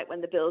to be like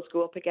when the bills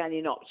go up again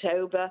in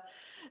October?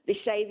 They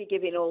say they're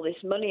giving all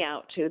this money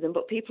out to them,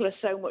 but people are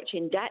so much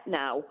in debt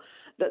now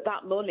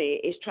that money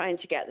is trying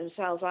to get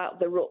themselves out of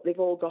the rut they've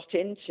all got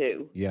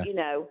into,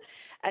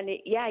 And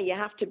you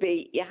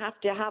have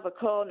to have a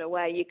corner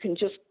where you can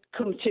just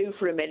come to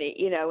for a minute,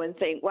 and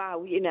think,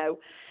 wow,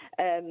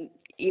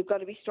 you've got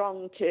to be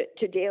strong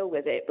to deal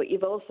with it, but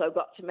you've also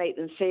got to make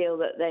them feel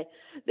that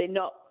they're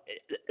not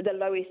the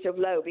lowest of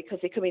low because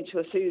they come into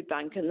a food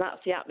bank, and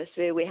that's the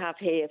atmosphere we have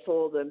here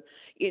for them,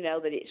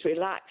 that it's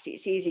relaxed,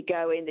 it's easy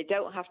going, they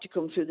don't have to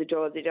come through the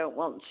door if they don't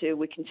want to.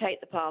 We can take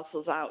the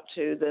parcels out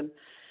to them.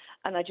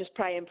 And I just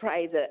pray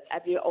that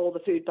all the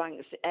food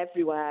banks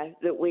everywhere,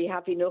 that we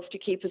have enough to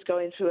keep us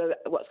going through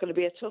what's going to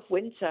be a tough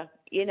winter,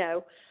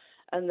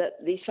 and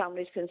that these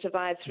families can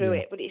survive through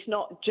it. But it's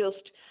not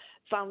just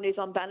families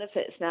on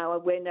benefits now.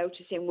 We're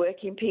noticing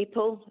working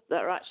people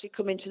that are actually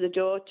coming to the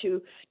door.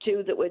 Two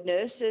that were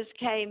nurses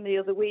came the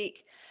other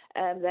week.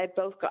 They've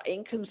both got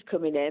incomes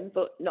coming in,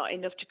 but not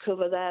enough to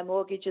cover their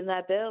mortgage and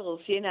their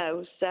bills,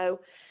 So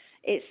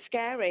it's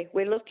scary.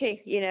 We're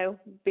lucky,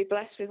 be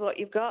blessed with what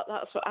you've got.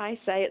 That's what I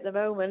say at the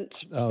moment.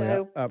 Oh,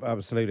 so. Yeah,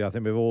 absolutely. I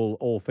think we're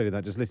all feeling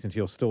that, just listening to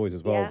your stories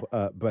as well,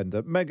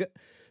 Brenda.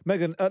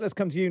 Megan, let's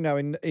come to you now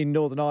in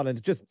Northern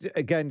Ireland. Just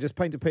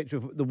paint a picture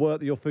of the work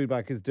that your food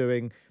bank is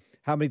doing.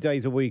 How many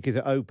days a week is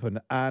it open?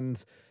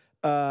 And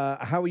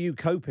how are you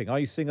coping? Are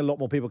you seeing a lot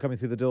more people coming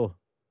through the door?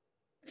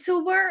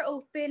 So we're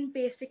open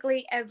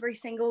basically every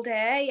single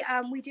day.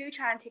 We do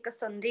try and take a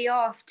Sunday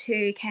off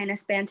to kind of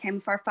spend time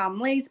with our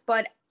families,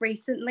 but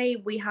recently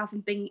we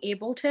haven't been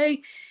able to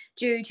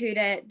due to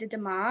the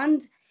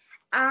demand.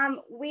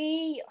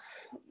 We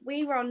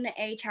run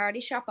a charity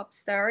shop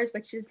upstairs,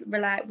 which is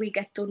we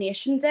get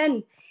donations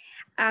in,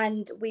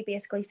 and we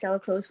basically sell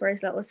clothes for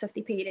as little as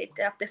 50p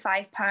up to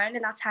 £5,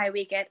 and that's how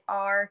we get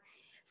our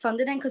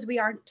funded in, because we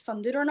aren't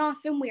funded or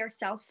nothing. We are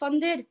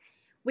self-funded.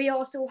 We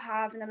also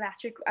have an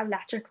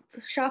electric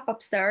shop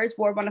upstairs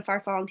where one of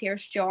our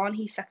volunteers, John,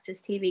 he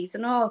fixes TVs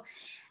and all,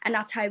 and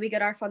that's how we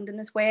get our funding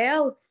as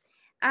well.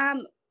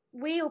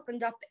 We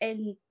opened up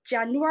in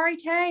January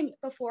time.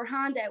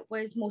 Beforehand, it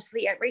was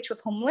mostly outreach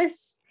with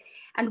homeless,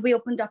 and we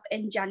opened up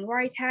in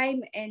January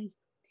time, and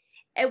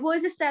it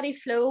was a steady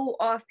flow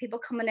of people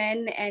coming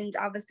in and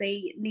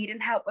obviously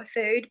needing help with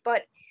food.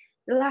 But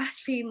the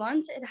last few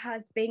months, it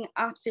has been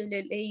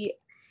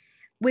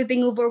we've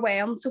been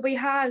overwhelmed. So we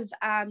have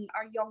our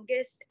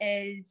youngest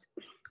is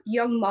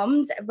young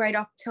mums right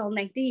up till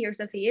 90 years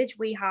of age.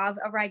 We have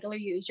a regular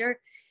user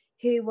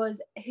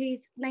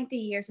he's 90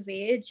 years of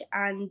age,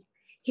 and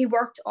he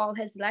worked all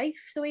his life.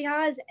 So he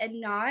has,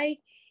 and now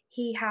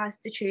he has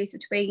to choose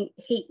between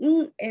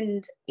heating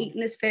and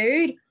eating his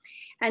food.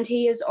 And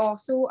he is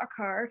also a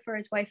carer for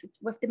his wife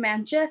with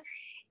dementia.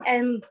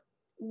 And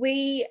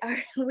we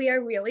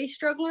are really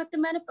struggling at the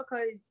minute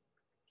because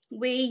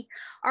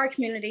our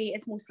community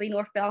is mostly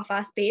North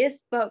Belfast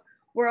based, but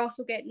we're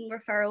also getting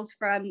referrals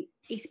from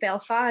East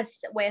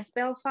Belfast, West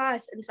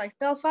Belfast and South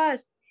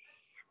Belfast.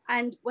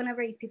 And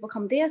whenever these people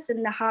come to us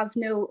and they have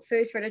no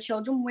food for their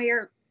children, we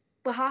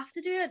have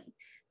to do it,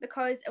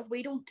 because if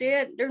we don't do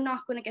it, they're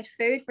not going to get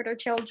food for their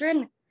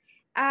children.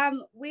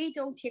 We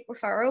don't take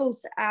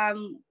referrals.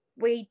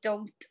 We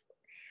don't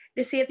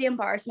to save the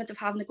embarrassment of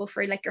having to go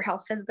through like your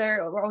health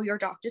visitor or your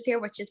doctor's here,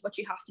 which is what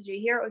you have to do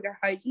here, or your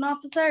housing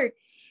officer,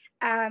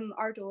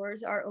 our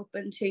doors are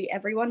open to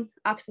everyone,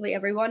 absolutely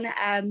everyone.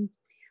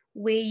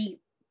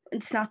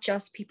 It's not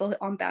just people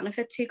on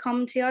benefits who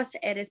come to us,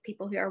 it is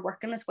people who are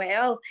working as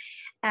well.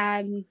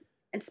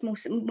 It's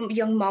most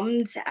young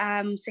mums,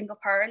 single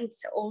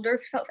parents,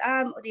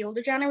 the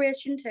older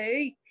generation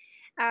too.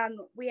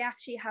 We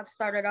actually have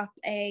started up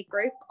a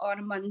group on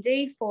a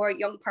Monday for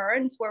young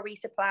parents where we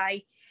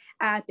supply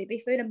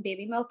baby food and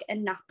baby milk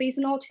and nappies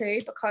and all too,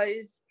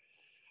 because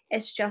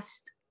it's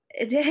just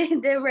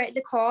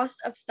the cost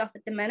of stuff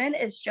at the minute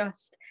is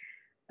just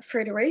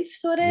through the roof.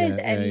 So it is,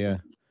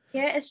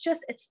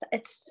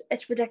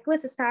 it's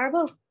ridiculous. It's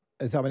terrible.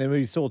 I mean,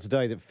 we saw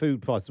today that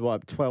food prices were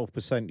up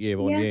 12% year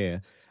on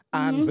year,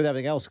 and with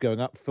everything else going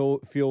up,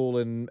 fuel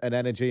and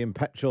energy and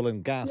petrol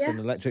and gas and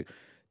electric,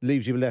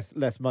 leaves you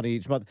less money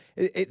each month.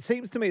 It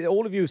seems to me that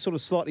all of you sort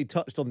of slightly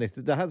touched on this,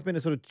 that there has been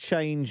a sort of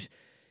change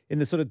in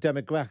the sort of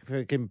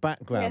demographic and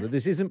background, that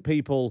this isn't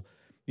people,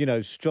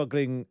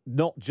 struggling,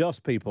 not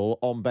just people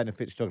on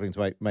benefits struggling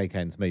to make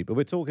ends meet, but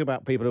we're talking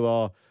about people who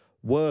are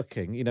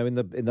working, in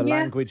the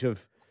language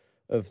of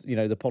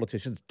the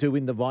politicians,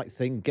 doing the right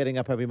thing, getting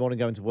up every morning,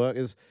 going to work.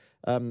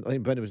 I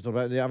think Brenda was talking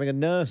about having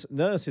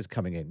nurses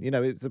coming in.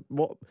 It's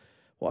what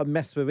a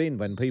mess we're in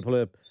when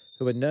people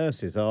who are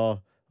nurses are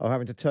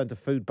having to turn to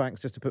food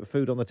banks just to put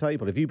food on the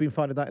table. Have you been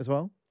finding that as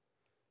well?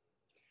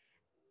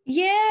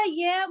 Yeah.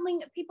 I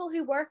mean, people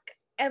who work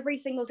every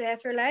single day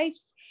of their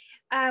lives,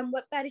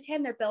 by the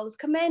time their bills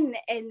come in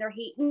and their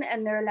heating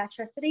and their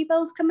electricity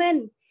bills come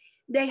in,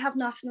 they have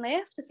nothing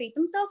left to feed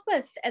themselves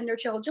with and their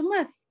children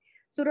with.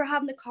 So they're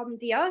having to come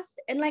to us.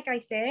 And like I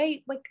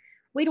say,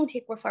 we don't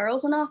take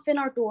referrals enough, and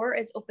our door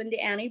is open to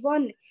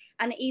anyone.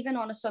 And even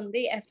on a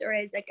Sunday, if there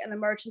is like an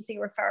emergency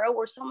referral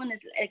where someone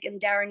is like in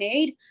dire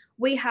need,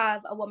 we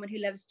have a woman who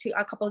lives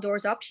a couple of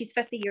doors up. She's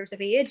 50 years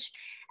of age,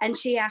 and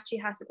she actually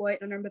has to go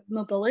out on her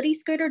mobility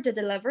scooter to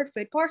deliver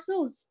food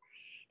parcels.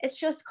 It's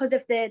just because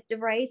of the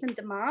rise in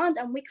demand,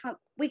 and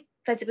we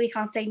physically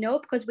can't say no,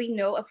 because we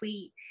know if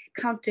we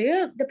can't do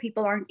it, the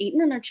people aren't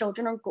eating and their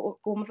children are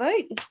going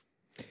without.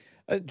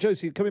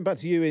 Josie, coming back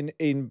to you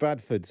in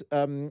Bradford,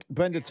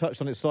 Brenda touched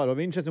on it slightly. I'm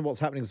interested in what's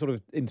happening sort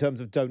of in terms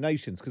of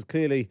donations, because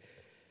clearly,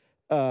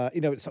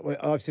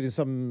 I've seen in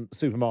some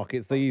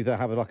supermarkets, they either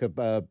have like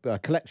a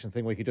collection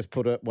thing where you can just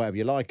put whatever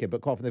you like in,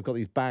 but quite often they've got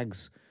these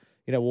bags,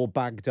 all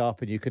bagged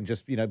up, and you can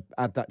just,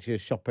 add that to your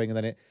shopping, and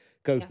then it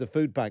goes to the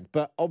food bank.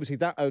 But obviously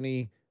that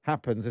only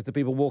happens if the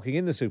people walking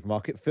in the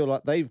supermarket feel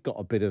like they've got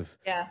a bit of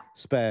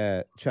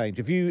spare change.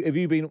 Have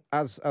you been,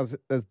 as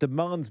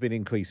demand's been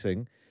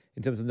increasing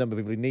in terms of the number of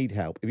people who need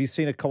help, have you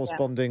seen a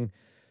corresponding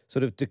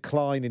sort of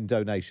decline in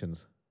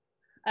donations?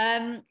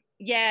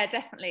 Yeah,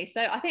 definitely.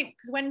 So I think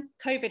because when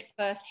COVID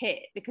first hit,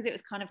 because it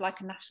was kind of like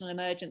a national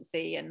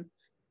emergency and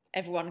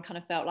everyone kind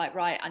of felt like,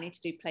 right, I need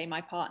to play my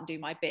part and do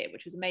my bit,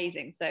 which was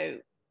amazing. So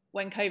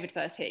when COVID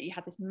first hit, you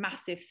had this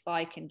massive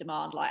spike in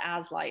demand,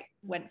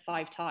 went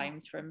 5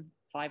 times from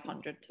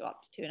 500 to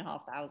up to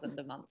 2,500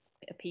 a month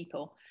of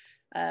people.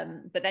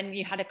 But then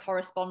you had a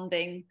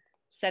corresponding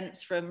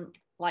sense from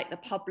like the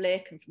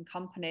public and from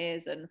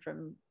companies and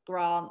from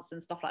grants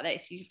and stuff like that.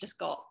 So you've just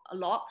got a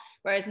lot.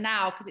 Whereas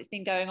now, because it's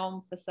been going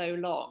on for so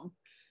long,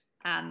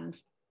 and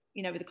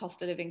with the cost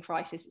of living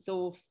crisis, it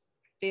all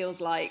feels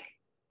like,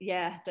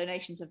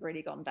 donations have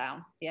really gone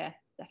down. Yeah,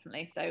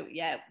 definitely. So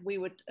we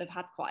would have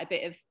had quite a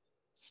bit of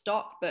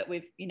stock, but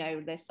we've,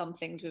 there's some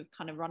things we've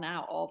kind of run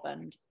out of,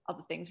 and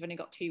other things we've only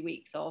got 2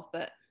 weeks of.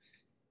 But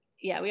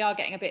we are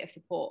getting a bit of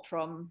support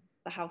from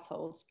the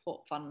household support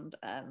fund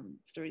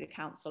through the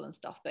council and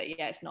stuff, but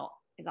it's not,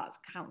 that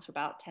counts for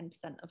about 10%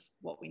 of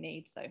what we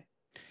need. So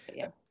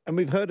and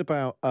we've heard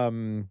about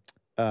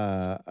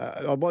whether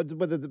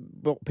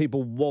what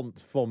people want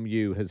from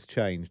you has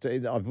changed.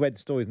 I've read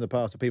stories in the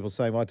past of people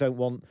saying, well, I don't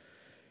want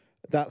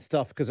that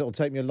stuff because it'll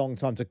take me a long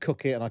time to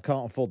cook it and I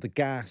can't afford the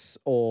gas.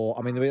 Or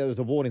there was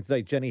a warning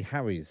today. Jenny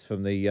Harries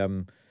from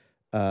the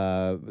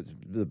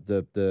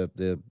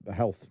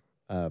health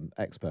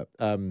expert,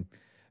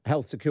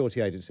 Health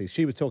Security Agency,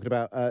 she was talking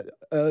about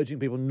urging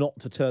people not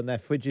to turn their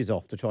fridges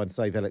off to try and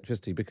save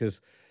electricity, because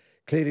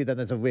clearly then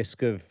there's a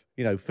risk of,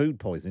 food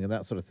poisoning and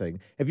that sort of thing.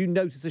 Have you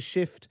noticed a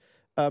shift?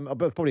 I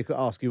probably could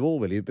ask you all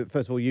really, but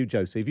first of all, you,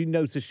 Josie, have you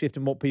noticed a shift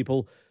in what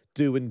people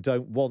do and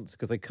don't want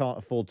because they can't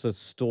afford to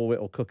store it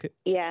or cook it?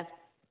 Yeah,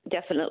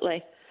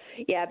 definitely.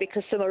 Yeah,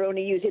 because some are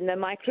only using their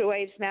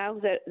microwaves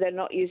now. They're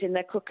not using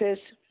their cookers.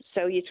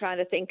 So you're trying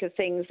to think of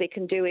things they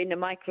can do in a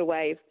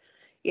microwave,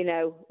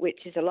 which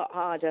is a lot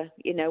harder,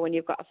 when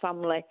you've got a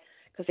family,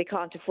 because they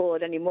can't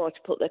afford anymore to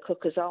put their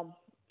cookers on.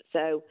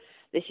 So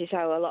this is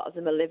how a lot of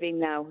them are living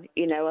now.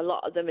 A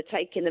lot of them are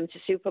taking them to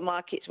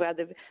supermarkets where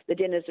the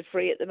dinners are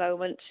free at the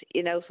moment,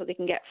 so they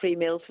can get free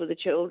meals for the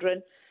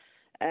children.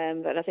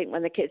 But I think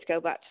when the kids go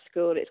back to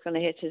school, it's going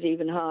to hit us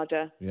even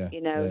harder,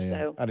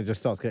 So. And it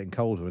just starts getting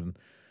colder and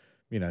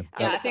you know.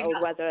 And the cold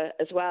weather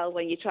as well,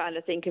 when you're trying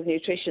to think of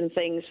nutrition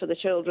things for the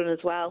children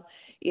as well.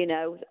 You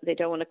know, they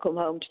don't want to come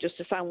home to just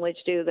a sandwich,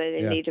 do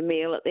they? They need a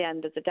meal at the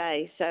end of the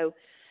day. So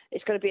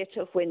it's going to be a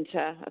tough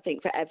winter, I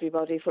think, for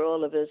everybody, for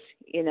all of us,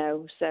 you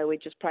know. So we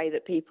just pray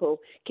that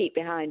people keep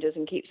behind us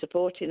and keep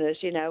supporting us,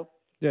 you know.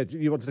 Yeah,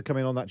 you wanted to come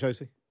in on that,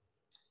 Josie?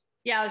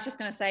 Yeah, I was just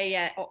going to say,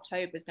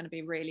 October is going to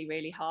be really,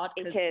 really hard.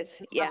 It is,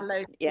 have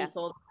loads of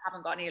people that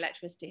haven't got any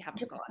electricity,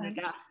 haven't got any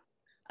gas.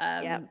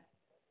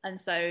 And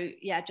so,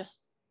 just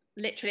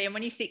literally, and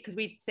when you see, because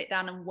we sit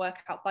down and work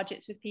out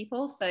budgets with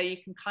people, so you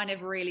can kind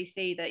of really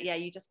see that,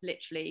 you just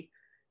literally,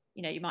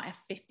 you know, you might have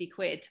 50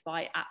 quid to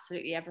buy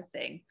absolutely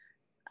everything.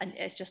 And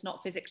it's just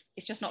not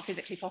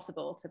physically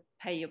possible to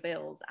pay your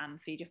bills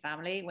and feed your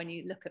family. When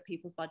you look at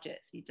people's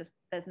budgets,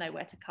 there's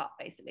nowhere to cut,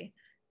 basically.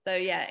 So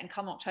and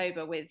come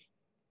October with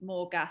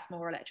more gas,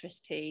 more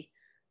electricity,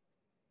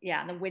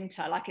 and the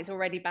winter, like it's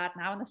already bad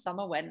now in the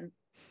summer when,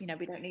 you know,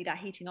 we don't need our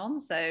heating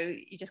on. So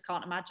you just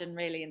can't imagine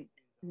really in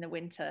the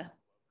winter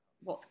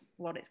what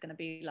it's going to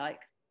be like.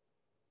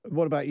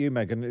 What about you,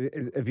 Megan?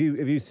 Have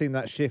you seen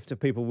that shift of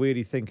people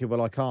really thinking,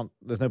 well,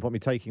 there's no point me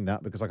taking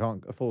that because I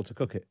can't afford to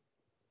cook it?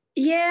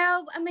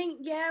 Yeah, I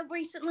mean,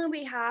 recently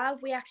we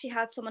actually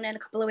had someone in a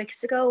couple of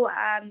weeks ago,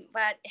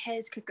 but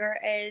his cooker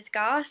is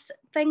gas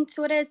thing,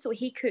 so it is, so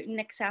he couldn't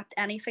accept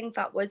anything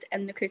that was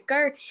in the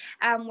cooker,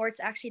 where it's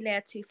actually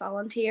led to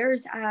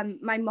volunteers,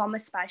 my mum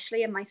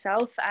especially and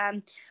myself,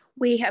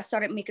 we have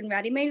started making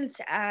ready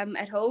meals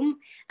at home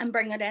and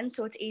bring it in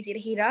so it's easy to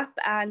heat up,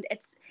 and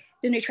it's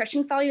the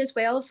nutrition value as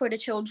well for the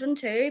children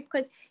too,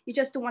 because you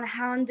just don't want to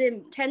hand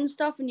in tin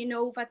stuff and you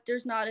know that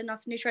there's not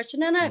enough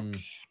nutrition in it.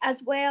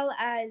 As well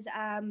as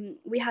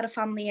we had a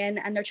family in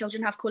and their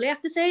children have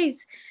celiac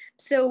disease,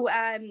 so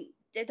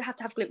they have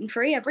to have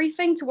gluten-free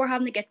everything, so we're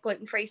having to get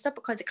gluten-free stuff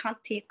because it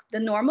can't take the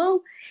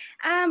normal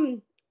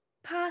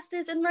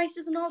pastas and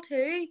rices and all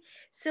too.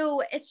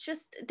 So it's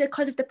just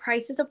because of the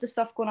prices of the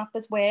stuff going up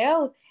as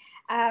well.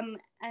 We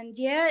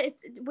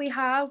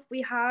have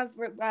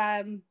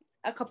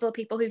a couple of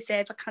people who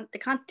said they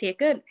can't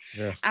take it.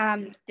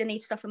 They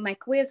need stuff in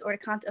microwaves, or they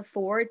can't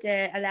afford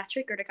the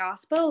electric or the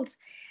gas bills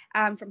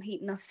from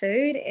heating up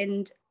food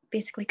and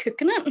basically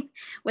cooking it,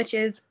 which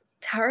is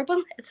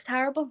terrible. It's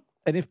terrible.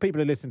 And if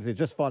people are listening to this,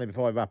 just finally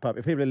before I wrap up,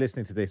 if people are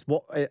listening to this,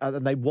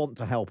 and they want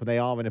to help, and they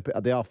are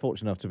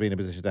fortunate enough to be in a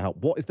position to help,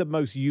 what is the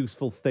most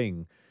useful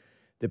thing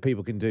that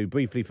people can do?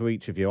 Briefly for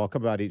each of you, I'll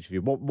come around each of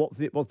you. What's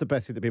the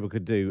best thing that people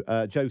could do?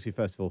 Josie,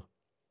 first of all.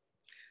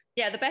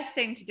 Yeah, the best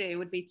thing to do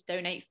would be to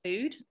donate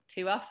food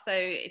to us. So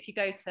if you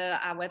go to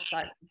our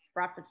website,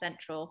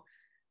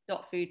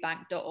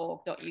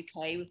 bradfordcentral.foodbank.org.uk,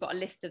 we've got a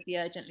list of the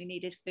urgently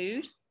needed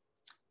food.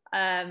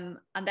 And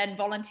then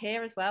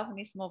volunteer as well. We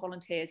need some more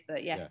volunteers,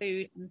 but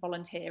food and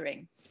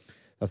volunteering.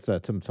 That's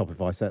some top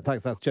advice there.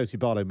 Thanks. That's Josie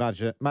Barlow,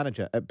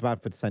 manager at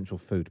Bradford Central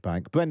Food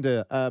Bank.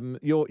 Brenda,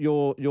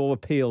 your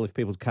appeal if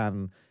people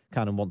can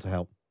and want to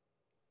help.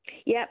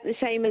 Yeah, the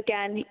same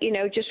again. You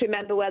know, just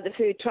remember where the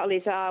food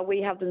trolleys are.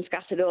 We have them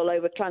scattered all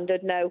over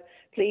Llandudno.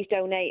 Please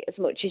donate as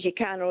much as you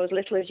can or as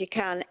little as you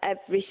can.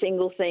 Every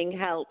single thing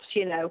helps,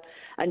 you know,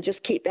 and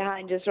just keep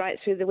behind us right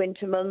through the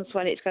winter months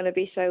when it's going to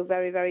be so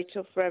very, very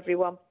tough for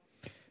everyone.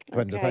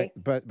 Brenda, thank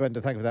you for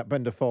that.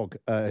 Brenda Fogg,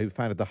 who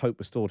founded the Hope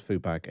Restored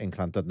Food Bank in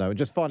Llandudno. And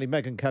just finally,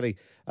 Megan Kelly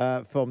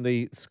from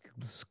the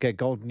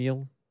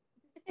Skegnil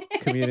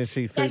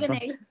Community Food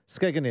Bank.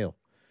 Skegnil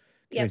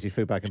Community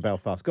Food Bank in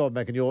Belfast. Go on,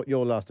 Megan,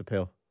 your last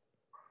appeal.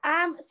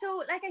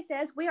 So, like I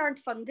said, we aren't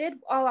funded.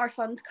 All our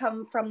funds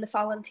come from the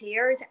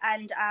volunteers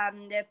and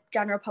the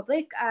general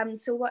public.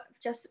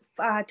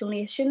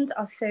 Donations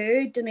of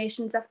food,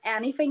 donations of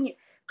anything,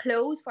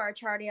 clothes for our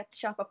charity at the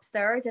shop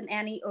upstairs, and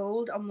any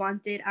old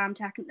unwanted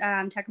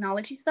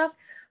technology stuff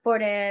for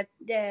the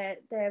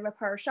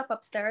repair shop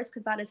upstairs,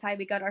 because that is how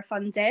we got our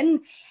funds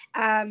in.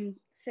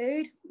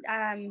 Food.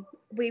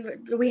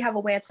 We have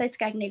a website,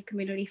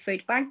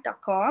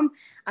 skegnilcommunityfoodbank.com,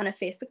 and a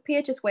Facebook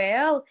page as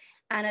well,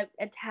 and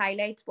it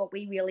highlights what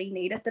we really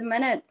need at the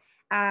minute.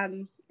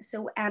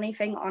 So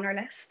anything on our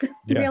list,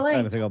 really.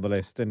 Anything on the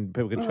list, and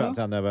people can track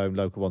down their own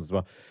local ones as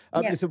well.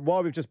 Listen,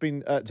 while we've just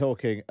been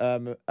talking,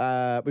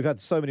 we've had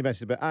so many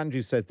messages, but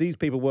Andrew says these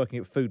people working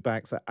at food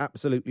banks are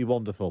absolutely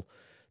wonderful.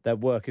 Their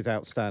work is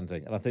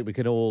outstanding, and I think we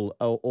can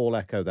all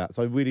echo that.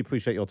 So I really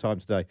appreciate your time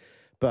today,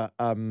 but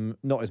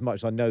not as much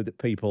as I know that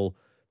people,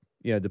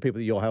 you know, the people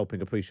that you're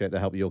helping appreciate the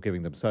help you're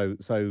giving them. So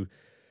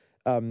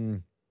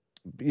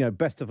you know,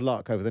 best of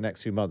luck over the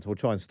next few months. We'll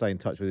try and stay in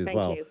touch with you as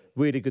well. You.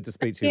 Really good to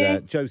speak to you there.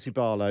 Josie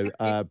Barlow,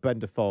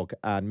 Brenda Fogg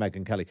and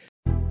Megan Kelly.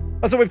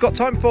 That's all we've got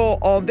time for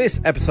on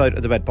this episode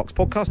of the Red Box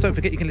Podcast. Don't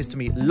forget you can listen to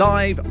me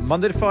live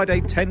Monday to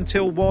Friday, 10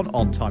 till 1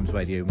 on Times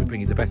Radio. And we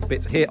bring you the best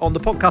bits here on the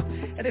podcast.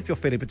 And if you're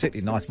feeling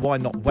particularly nice, why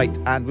not wait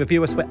and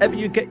review us wherever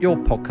you get your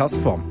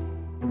podcasts from.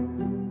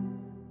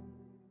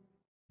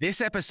 This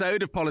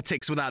episode of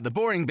Politics Without the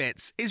Boring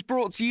Bits is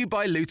brought to you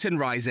by Luton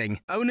Rising,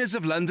 owners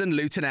of London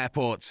Luton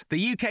Airport,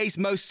 the UK's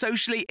most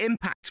socially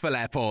impactful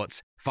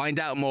airport. Find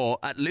out more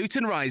at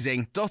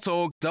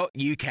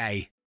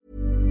lutonrising.org.uk.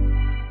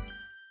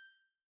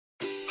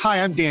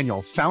 Hi, I'm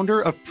Daniel,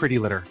 founder of Pretty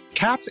Litter.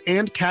 Cats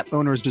and cat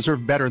owners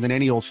deserve better than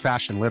any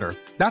old-fashioned litter.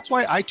 That's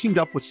why I teamed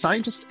up with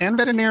scientists and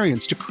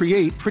veterinarians to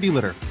create Pretty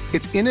Litter.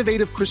 Its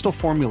innovative crystal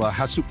formula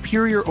has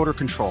superior odor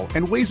control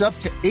and weighs up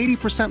to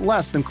 80%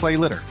 less than clay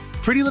litter.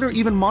 Pretty Litter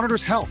even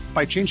monitors health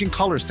by changing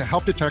colors to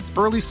help detect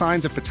early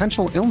signs of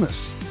potential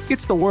illness.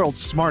 It's the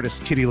world's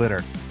smartest kitty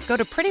litter. Go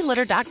to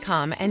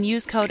prettylitter.com and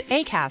use code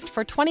ACAST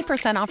for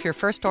 20% off your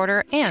first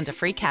order and a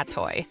free cat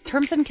toy.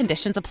 Terms and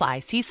conditions apply.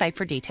 See site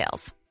for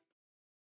details.